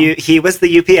because No. he was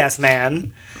the UPS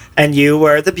man and you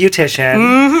were the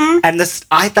beautician, and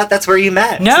I thought that's where you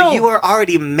met. No. So you were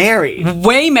already married.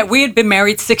 We had been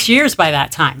married 6 years by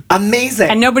that time. Amazing.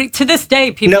 And nobody, to this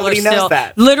day, people Nobody are knows still,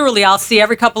 that. literally, I'll see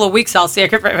every couple of weeks,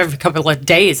 every couple of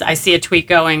days, I see a tweet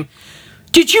going,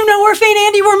 did you know Orphe and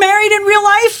Andy were married in real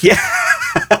life?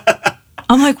 Yeah.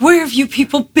 I'm like, where have you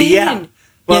people been? Yeah.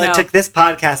 Well, You know? it took this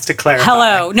podcast to clarify.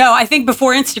 Hello. No, I think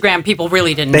before Instagram, people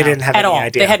really didn't know. They didn't have at any all.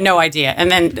 idea. They had no idea.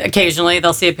 And then occasionally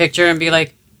they'll see a picture and be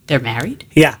like, they're married?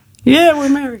 Yeah. Yeah, we're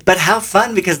married. But how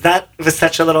fun, because that was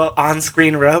such a little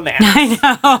on-screen romance. I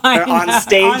know. Or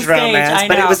on-stage romance, I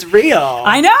but it know. was real.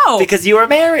 I know. Because you were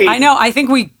married. I know. I think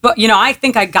I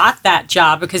think I got that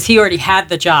job because he already had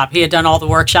the job. He had done all the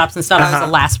workshops and stuff. I was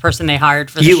the last person they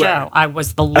hired for the You show. were. I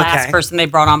was the last Okay. person they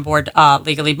brought on board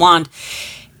Legally Blonde.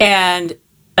 And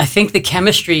I think the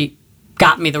chemistry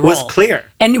got me the role. Was clear.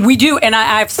 And we do. And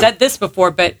I've said this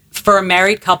before, but for a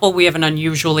married couple, we have an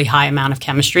unusually high amount of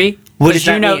chemistry. What does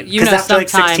 'Cause that mean? You 'Cause know, after, like,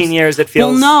 sometimes, 16 years, it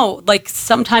feels- Well, no. Like,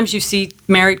 sometimes you see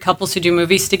married couples who do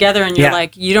movies together, and you're Yeah.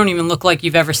 like, you don't even look like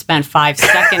you've ever spent 5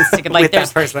 seconds together. Like, With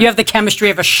that person. you have the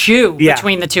chemistry of a shoe Yeah.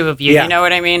 between the two of you. Yeah. You know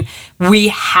what I mean? We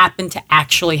happen to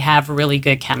actually have really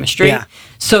good chemistry. Yeah.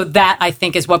 So that, I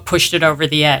think, is what pushed it over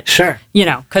the edge. Sure. You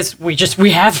know, because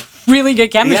we have really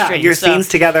good Yeah, chemistry. your so- scenes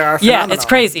together are Yeah, phenomenal. it's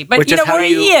crazy. But, which you is know, how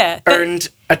you yeah, that- earned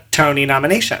a Tony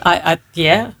nomination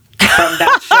yeah. from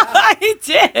that show. I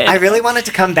did. I really wanted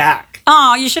to come back.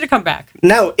 Oh, you should have come back.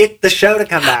 No, the show to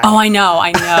come back. Oh, I know.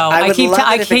 I would keep love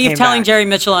it if it keep came telling back. Jerry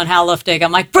Mitchell and Hal Luftig,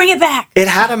 I'm like, bring it back. It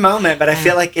had a moment, but I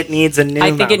feel like it needs a new I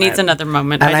think it moment. needs another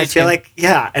moment. And I do feel too. like,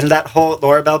 yeah, and that whole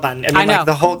Laura Bell Bunny, I mean, I know like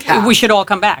the whole cast. We should all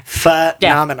come back.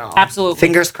 Phenomenal. absolutely.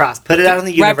 Fingers crossed. Put it out in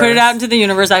the universe. Right, put it out into the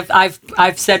universe.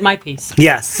 I've said my piece.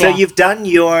 Yes. So Yeah. you've done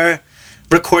your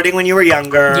recording when you were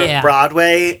younger, Yeah.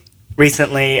 Broadway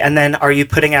recently, and then are you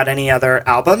putting out any other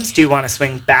albums? Do you want to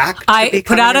swing back to I put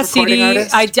becoming out a recording CD.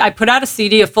 artist? I put out a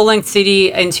CD, a full-length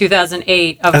CD in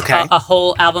 2008 of Okay. a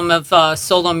whole album of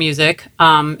solo music.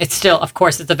 It's still, of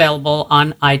course, it's available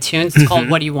on iTunes. It's called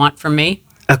 "What Do You Want From Me?"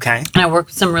 Okay. And I worked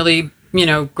with some really,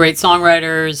 great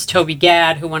songwriters. Toby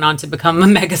Gad, who went on to become a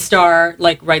megastar,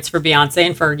 like writes for Beyonce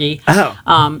and Fergie.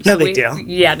 Oh, no big deal.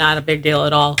 Yeah, not a big deal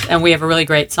at all. And we have a really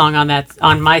great song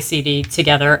on my CD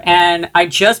together. And I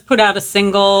just put out a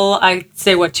single, I'd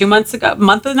say, 2 months ago,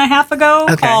 month and a half ago,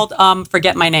 Okay. called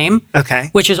 "Forget My Name," Okay.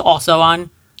 which is also on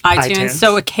iTunes. iTunes.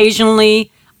 So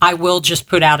occasionally I will just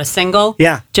put out a single,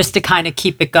 Yeah. just to kind of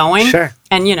keep it going. Sure.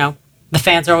 And the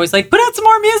fans are always like, put out some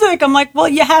more music. I'm like, well,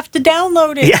 you have to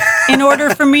download it Yeah. in order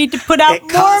for me to put out It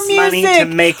more costs music. money to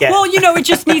make it. Well, it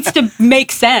just needs to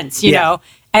make sense, you Yeah. know.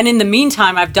 And in the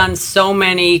meantime, I've done so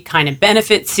many kind of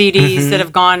benefit CDs that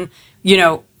have gone,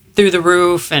 through the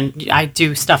roof, and I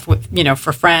do stuff with,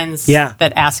 for friends Yeah.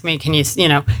 that ask me, can you,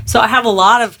 so I have a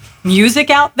lot of music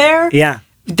out there Yeah.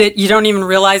 that you don't even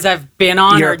realize I've been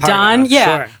on You're or a part done. of, Yeah.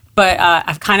 sure. But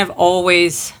I've kind of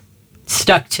always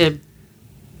stuck to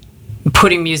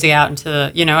putting music out into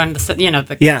the, and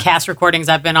the Yeah. cast recordings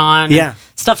I've been on, and Yeah.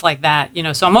 stuff like that,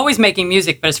 So I'm always making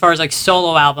music, but as far as like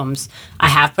solo albums, I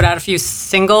have put out a few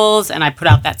singles and I put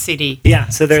out that CD. Yeah.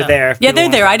 So they're there. if Yeah, people they're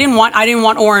want there. them. I didn't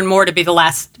want Oren Moore to be the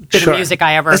last bit Sure. of music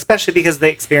I ever. Especially because the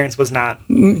experience was not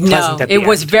No, pleasant at the it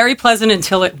was end. very pleasant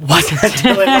until it wasn't.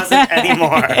 Until it wasn't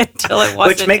anymore. Until it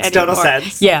wasn't Which makes total anymore.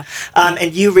 sense. Yeah.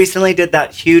 And you recently did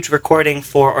that huge recording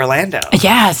for Orlando.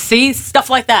 Yeah, see, stuff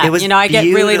like that. It was I get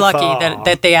really beautiful. lucky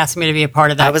that they asked me to be a part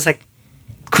of that. I was like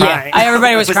crying. Yeah,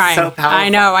 everybody was It crying. So powerful.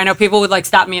 I know. People would like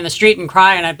stop me in the street and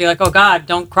cry, and I'd be like, "Oh God,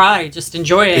 don't cry. Just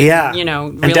enjoy it." Yeah. And,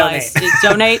 And realize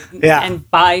donate, Yeah. and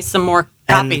buy some more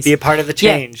And copies. be a part of the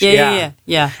change.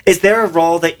 Yeah. Is there a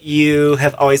role that you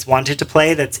have always wanted to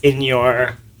play that's in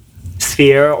your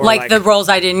sphere? Or Like the roles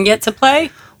I didn't get to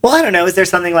play. Well, I don't know. Is there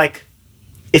something like,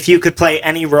 if you could play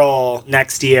any role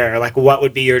next year, like what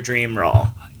would be your dream role?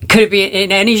 Could it be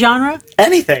in any genre?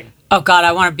 Anything. Oh God,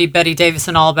 I want to be Betty Davis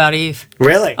in All About Eve.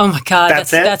 Really? Oh my God,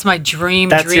 That's it? that's my dream.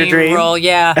 That's your dream? role.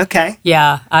 Yeah. Okay.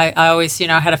 Yeah, I always,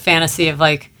 had a fantasy of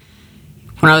like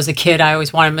when I was a kid, I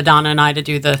always wanted Madonna and I to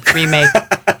do the remake.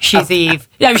 She's Eve.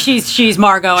 Yeah, she's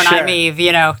Margot and Sure. I'm Eve.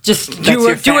 You know, just That's your do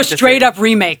a fantasy. straight up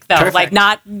remake though, Perfect. like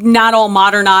not all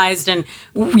modernized and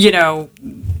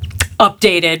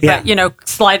updated, Yeah. but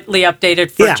slightly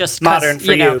updated for Yeah, just 'cause, modern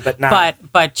for you, but not-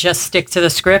 but just stick to the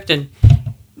script and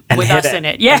with hit us in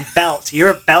it. Yeah. And belt. You're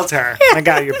a belter. Oh my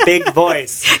God, your big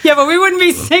voice. Yeah, but we wouldn't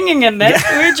be singing in this.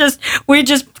 We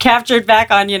just captured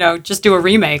back on, just do a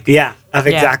remake. Yeah, of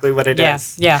exactly what it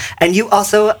is. Yeah. And you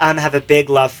also have a big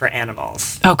love for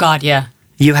animals. Oh God, yeah.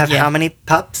 You have Yeah. how many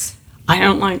pups? I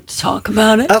don't like to talk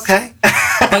about it. Okay.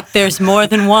 But there's more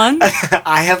than one.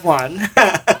 I have one.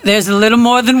 There's a little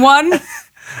more than one.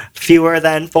 Fewer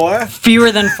than 4?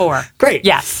 Fewer than 4. Great.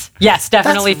 Yes,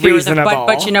 definitely That's fewer than. reasonable.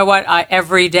 But you know what?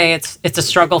 Every day it's a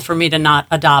struggle for me to not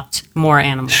adopt more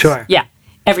animals. Sure. Yeah,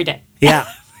 every day. Yeah.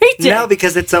 Every day. No,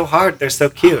 because it's so hard. They're so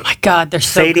cute. My God, they're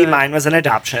so Sadie, good. mine was an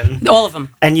adoption. All of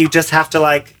them. And you just have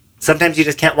to sometimes you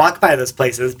just can't walk by those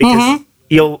places because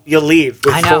you'll leave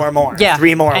with I know. 4 more, Yeah.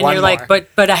 3 more, and 1 you're more. like,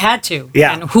 but I had to.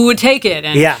 Yeah. And who would take it?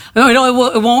 And Yeah.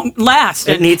 it won't last.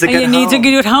 It needs a good It needs a home.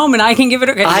 good home, and I can give it.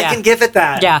 I can give it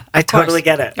that. Yeah, I of course. totally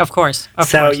get it. Of course.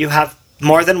 So you have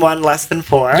more than 1, less than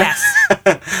 4. Yes.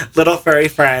 Little furry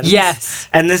friends. Yes.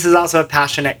 And this is also a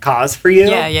passionate cause for you.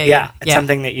 Yeah. It's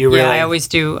something that you really. Yeah, I always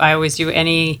do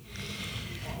any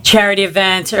charity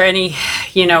event or any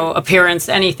appearance,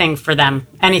 anything for them,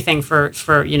 anything for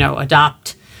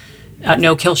adopt,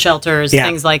 no kill shelters, Yeah.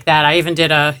 things like that. I even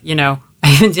did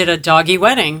a doggy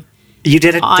wedding You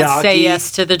did a on doggy. Say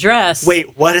Yes to the Dress.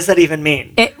 Wait, what does that even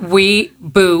mean?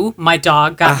 Boo, my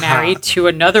dog, got married to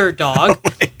another dog.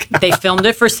 They filmed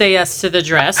it for Say Yes to the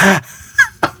Dress.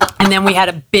 And then we had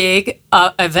a big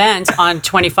event on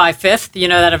 25 Fifth,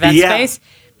 that event Yeah. space,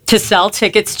 to sell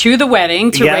tickets to the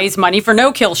wedding to Yeah. raise money for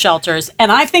no kill shelters.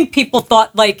 And I think people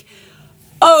thought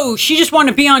oh, she just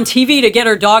wanted to be on TV to get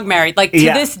her dog married. To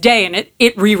Yeah. this day, and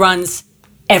it reruns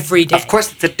every day. Of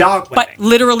course, it's a dog But wedding.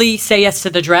 literally, Say Yes to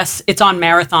the Dress. It's on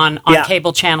Marathon on Yeah.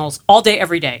 cable channels all day,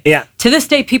 every day. Yeah. To this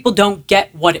day, people don't get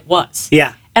what it was.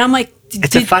 Yeah. And I'm like,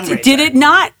 It's a fundraiser. did it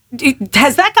not?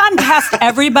 Has that gotten past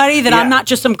everybody that Yeah. I'm not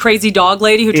just some crazy dog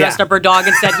lady who dressed Yeah. up her dog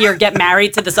and said, "Here, get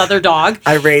married to this other dog"?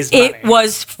 I raised money. It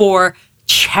was for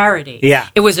charity. Yeah.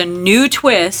 It was a new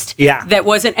twist. Yeah. That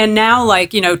wasn't, and now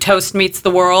Toast Meets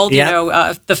the World.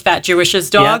 Yeah. The Fat Jewish's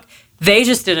dog. Yeah. They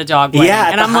just did a dog wedding. Yeah,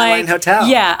 at and the I'm Highline like, Hotel.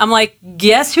 Yeah, I'm like,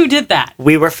 guess who did that?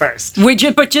 We were first.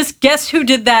 But just guess who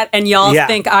did that, and y'all Yeah.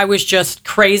 think I was just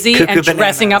crazy Cuckoo and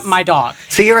dressing bananas. up my dog.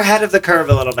 So you're ahead of the curve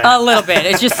a little bit. A little bit.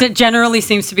 It generally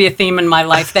seems to be a theme in my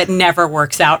life that never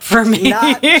works out for me.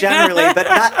 Not generally, but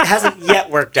hasn't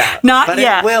yet worked out. Not but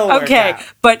yet. It will work okay, out.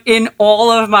 but in all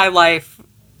of my life,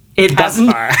 it Thus hasn't.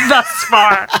 far. Thus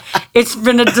far, it's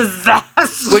been a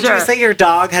disaster. Would you say your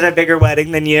dog had a bigger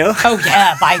wedding than you? Oh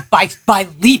yeah, by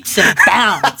leaps and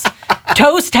bounds.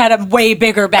 Toast had a way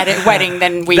bigger wedding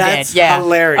than we That's did. Yeah.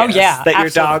 hilarious. Oh yeah. That your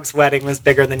absolutely. dog's wedding was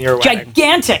bigger than your wedding.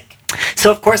 Gigantic.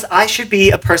 So of course I should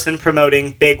be a person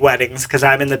promoting big weddings because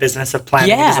I'm in the business of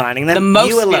planning and Yeah. designing them. The most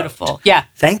You eloped. beautiful. Yeah.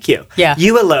 Thank you. Yeah.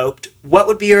 You eloped. What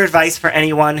would be your advice for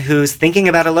anyone who's thinking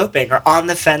about eloping or on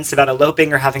the fence about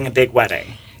eloping or having a big wedding?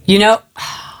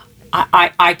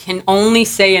 I can only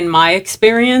say in my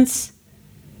experience,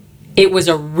 it was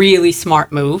a really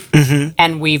smart move,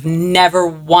 and we've never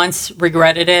once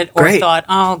regretted it or Great. thought,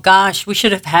 "Oh gosh, we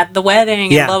should have had the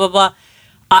wedding." Yeah. And blah blah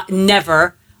blah.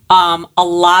 Never.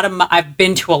 I've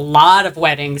been to a lot of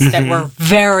weddings that were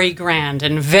very grand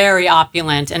and very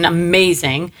opulent and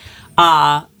amazing.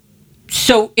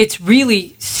 So it's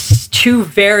really two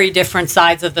very different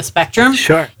sides of the spectrum.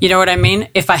 Sure. You know what I mean?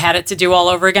 If I had it to do all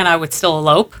over again, I would still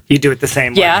elope. You do it the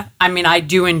same way. Yeah. I mean, I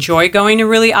do enjoy going to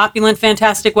really opulent,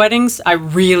 fantastic weddings. I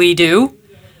really do.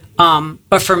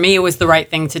 But for me, it was the right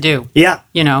thing to do. Yeah.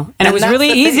 And it And was that's really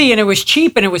the easy thing. and it was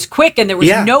cheap and it was quick and there was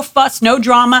Yeah. no fuss, no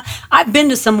drama. I've been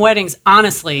to some weddings,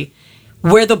 honestly,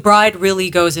 where the bride really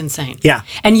goes insane. Yeah.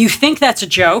 And you think that's a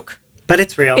joke. But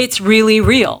it's real. It's really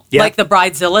real. Yeah. Like the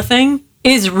Bridezilla thing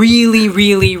is really,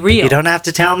 really real. You don't have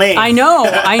to tell me. I know,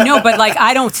 but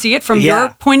I don't see it from Yeah. your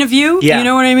point of view. Yeah. You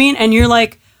know what I mean? And you're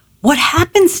like, what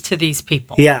happens to these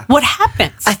people? Yeah. What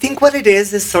happens? I think what it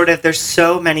is sort of there's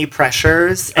so many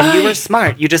pressures, and you were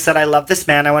smart. You just said, I love this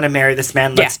man, I want to marry this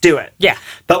man, let's do it. Yeah.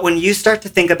 But when you start to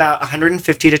think about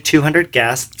 150 to 200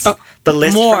 guests, the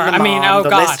list more. from the I mom, mean, oh, the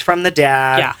God. list from the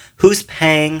dad, Yeah. who's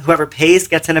paying, whoever pays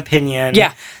gets an opinion.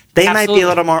 Yeah, They might be absolutely. a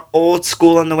little more old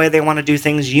school in the way they want to do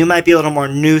things. You might be a little more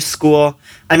new school.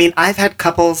 I mean, I've had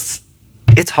couples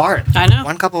it's hard. I know.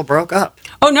 One couple broke up.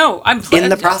 Oh no, I'm in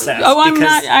the process. Oh, I'm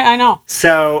because- not. I know.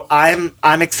 So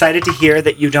I'm excited to hear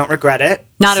that you don't regret it.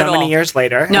 Not so at many all. years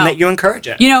later, No. and that you encourage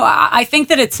it. You know, I think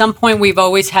that at some point we've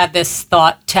always had this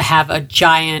thought to have a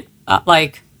giant,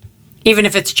 like, even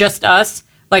if it's just us,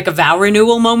 like a vow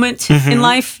renewal moment in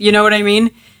life. You know what I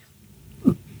mean?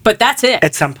 But that's it.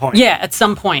 At some point. Yeah, at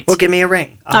some point. Well, give me a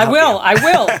ring. I will.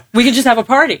 We could just have a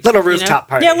party. Little rooftop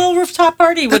party. Yeah, a little rooftop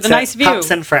party with That's a it. nice view. Pops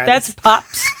and friends. That's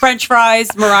Pops, French fries,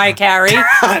 Mariah Carey,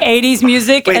 80s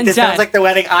music, Wait, and this done. sounds like the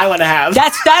wedding I want to have.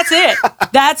 That's it.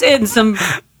 That's it. And some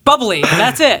bubbly.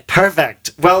 That's it. Perfect.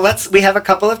 Well, we have a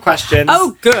couple of questions.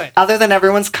 Oh, good. Other than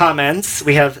everyone's comments,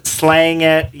 we have slaying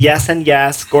it, yes and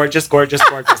yes, gorgeous, gorgeous,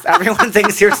 gorgeous. Everyone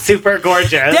thinks you're super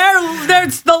gorgeous.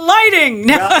 There's the lighting.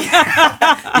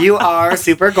 You are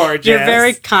super gorgeous. You're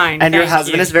very kind. And your Thank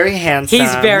husband you. is very handsome.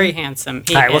 He's very handsome.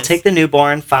 All right, we'll take the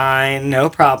newborn. Fine, no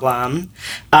problem.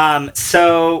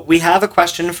 So we have a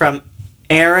question from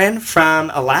Aaron from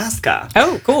Alaska.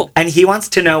 Oh, cool. And he wants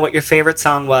to know what your favorite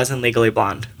song was in Legally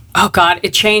Blonde. Oh, God.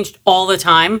 It changed all the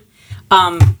time.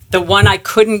 The one I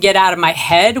couldn't get out of my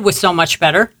head was so much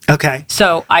better. Okay.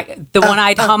 So the one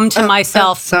I'd hum to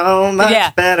myself. So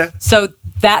much better. So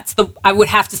I would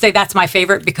have to say that's my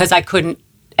favorite because I couldn't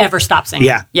ever stop singing.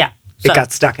 Yeah. Yeah. It So-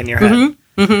 got stuck in your head.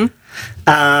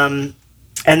 And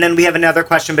then we have another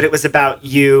question, but it was about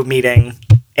you meeting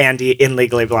Andy in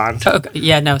Legally Blonde. Oh,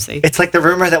 yeah, no, see. It's like the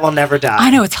rumor that will never die. I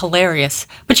know, it's hilarious.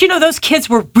 But those kids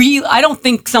were I don't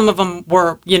think some of them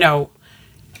were,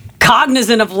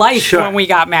 cognizant of life Sure. when we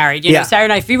got married. Yeah.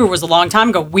 Saturday Night Fever was a long time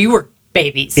ago. We were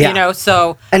babies, Yeah.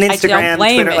 so And I don't Instagram,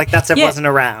 blame Twitter, it. like that stuff wasn't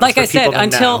around Like for I said, people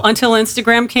to know. until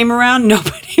Instagram came around,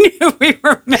 nobody knew we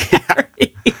were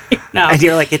married. No. And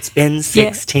you're like, it's been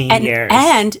 16 and, years.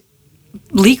 And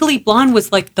Legally Blonde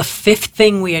was like the fifth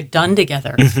thing we had done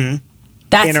together. Mm-hmm.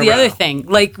 That's In a the other row. thing.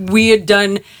 Like we had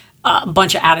done a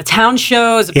bunch of out of town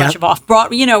shows, a bunch Yep. of off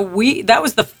Broadway. That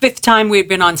was the fifth time we had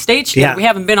been on stage together. Yeah. We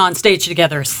haven't been on stage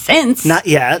together since. Not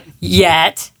yet.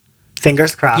 Yet.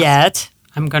 Fingers crossed.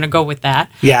 I'm gonna go with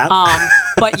that. Yeah.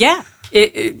 But yeah,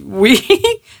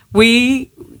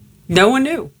 we no one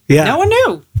knew. Yeah. No one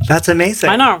knew. That's amazing.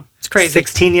 I know. It's crazy.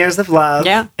 16 years of love.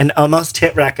 Yeah. An almost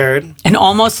hit record. An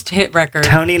almost hit record.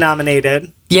 Tony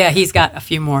nominated. Yeah, he's got a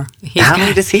few more. How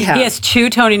many does he have? He has 2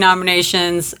 Tony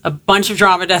nominations, a bunch of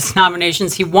Drama Desk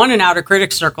nominations. He won an Outer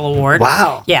Critics Circle Award.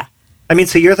 Wow. Yeah. I mean,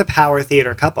 so you're the power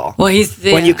theater couple. Well, he's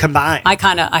when you combine. I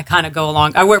kind of go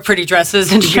along. I wear pretty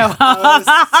dresses and show up.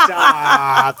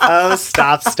 Oh,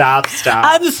 stop.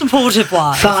 I'm the supportive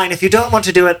one. Fine, if you don't want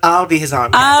to do it, I'll be his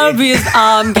arm candy. I'll be his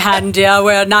arm candy. I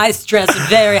wear a nice dress,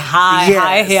 very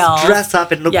high heels. Dress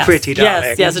up and look Yes, pretty,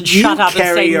 darling. yes, and you shut up and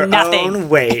carry say your nothing. own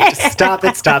weight. Stop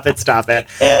it.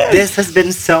 This has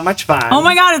been so much fun. Oh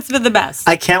my God, it's been the best.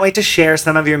 I can't wait to share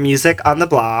some of your music on the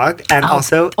blog and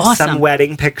also awesome. some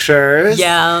wedding pictures.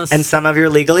 Yes. And some of your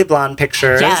Legally Blonde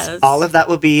pictures. Yes. All of that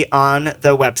will be on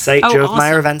the website, Oh,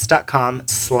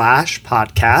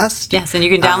 jovemeyerevents.com/podcast. Yes, and you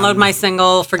can download my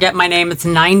single, Forget My Name. It's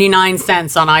 99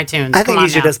 cents on iTunes. I think you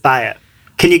should just buy it.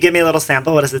 Can you give me a little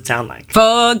sample? What does it sound like?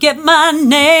 Forget my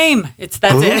name. That's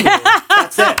it.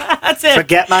 That's it. That's it.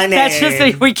 Forget my name. That's just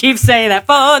it. We keep saying that.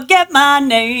 Forget my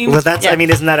name. Well, that's, Yeah. I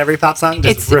mean, isn't that every pop song?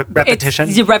 Just repetition?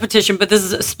 It's repetition, but this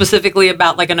is specifically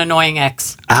about like an annoying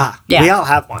ex. Yeah. We all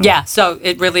have one. Yeah, so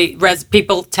it really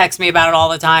people text me about it all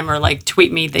the time or like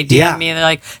tweet me, they DM me, and they're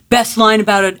like, best line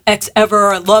about an ex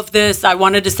ever. I love this. I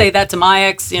wanted to say that to my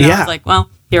ex. I was like,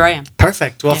 well, here I am.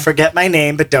 Perfect. Well, forget my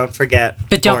name, but don't forget.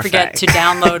 But don't Orphe. forget to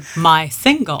download my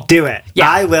single. Do it. Yeah.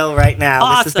 I will right now.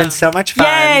 Awesome. This has been so much fun.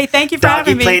 Yay, thank you for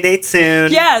having me. Play date soon.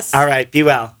 Yes. All right. Be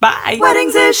well. Bye.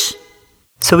 Weddings-ish.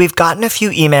 So we've gotten a few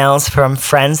emails from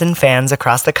friends and fans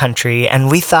across the country,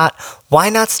 and we thought, why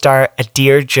not start a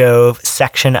Dear Jove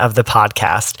section of the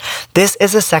podcast? This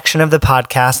is a section of the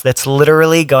podcast that's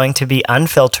literally going to be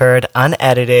unfiltered,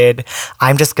 unedited.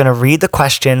 I'm just going to read the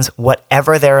questions,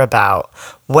 whatever they're about.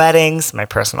 Weddings, my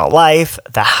personal life,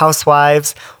 the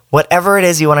housewives, whatever it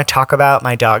is you want to talk about,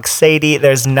 my dog Sadie,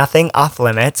 there's nothing off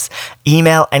limits.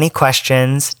 Email any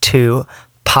questions to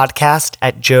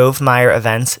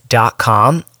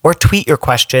podcast@jovemeyerevents.com or tweet your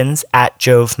questions at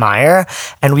Jove Meyer,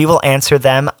 and we will answer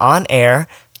them on air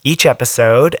each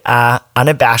episode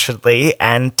unabashedly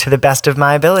and to the best of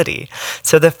my ability.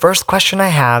 So the first question I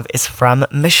have is from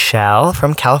Michelle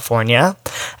from California,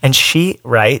 and she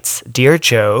writes, Dear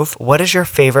Jove, what is your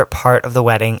favorite part of the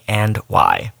wedding and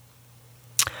why?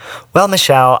 Well,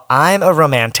 Michelle, I'm a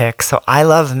romantic, so I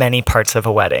love many parts of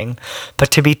a wedding.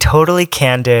 But to be totally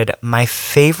candid, my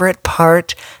favorite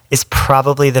part is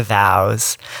probably the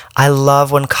vows. I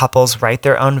love when couples write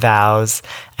their own vows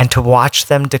and to watch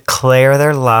them declare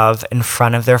their love in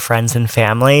front of their friends and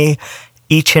family.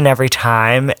 Each and every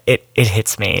time it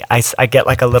hits me. I get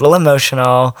like a little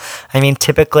emotional. I mean,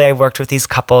 typically I worked with these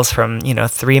couples from,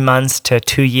 3 months to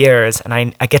 2 years, and I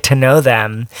get to know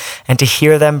them, and to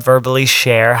hear them verbally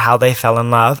share how they fell in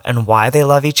love and why they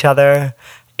love each other.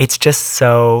 It's just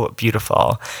so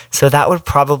beautiful. So that would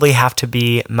probably have to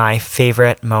be my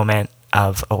favorite moment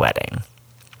of a wedding.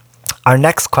 Our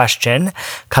next question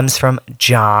comes from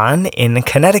John in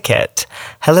Connecticut.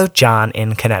 Hello, John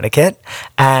in Connecticut.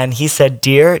 And he said,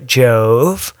 Dear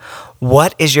Jove,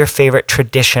 what is your favorite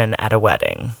tradition at a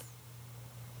wedding?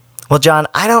 Well, John,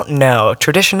 I don't know.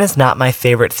 Tradition is not my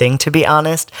favorite thing, to be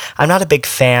honest. I'm not a big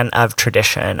fan of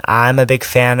tradition. I'm a big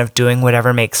fan of doing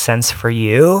whatever makes sense for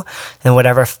you and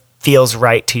whatever feels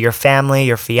right to your family,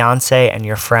 your fiance, and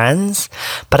your friends.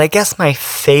 But I guess my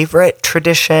favorite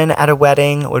tradition at a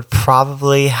wedding would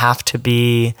probably have to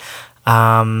be,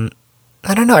 I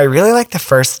don't know, I really like the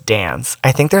first dance.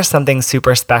 I think there's something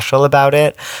super special about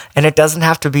it, and it doesn't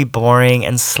have to be boring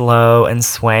and slow and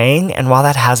swaying. And while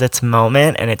that has its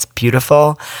moment and it's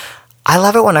beautiful, I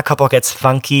love it when a couple gets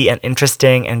funky and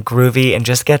interesting and groovy and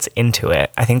just gets into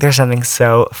it. I think there's something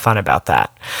so fun about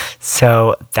that.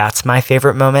 So that's my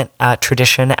favorite moment,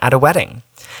 tradition at a wedding.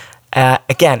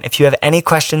 Again, if you have any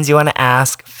questions you want to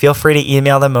ask, feel free to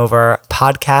email them over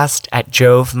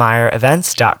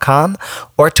podcast@jovemeyerevents.com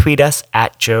or tweet us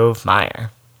at Jove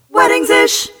Meyer.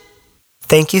 Weddings-ish.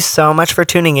 Thank you so much for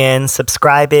tuning in,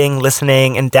 subscribing,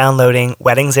 listening, and downloading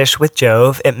Weddings-ish with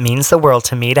Jove. It means the world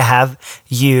to me to have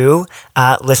you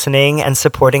listening and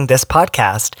supporting this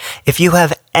podcast. If you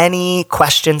have any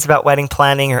questions about wedding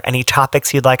planning or any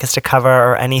topics you'd like us to cover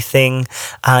or anything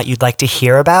you'd like to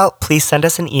hear about, please send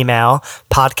us an email,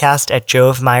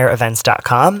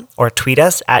 podcast@jovemeyerevents.com, or tweet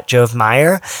us at Jove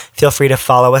Meyer. Feel free to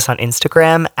follow us on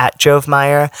Instagram at Jove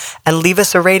Meyer, and leave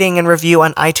us a rating and review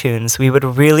on iTunes. We would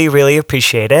really, really appreciate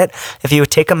it if you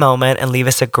would take a moment and leave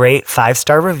us a great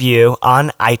 5-star review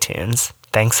on iTunes.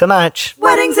 Thanks so much.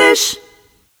 Weddings-ish.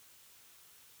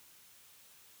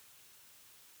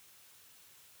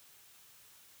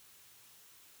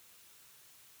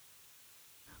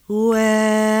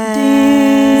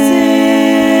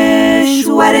 Weddings-ish.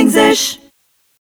 Weddings-ish.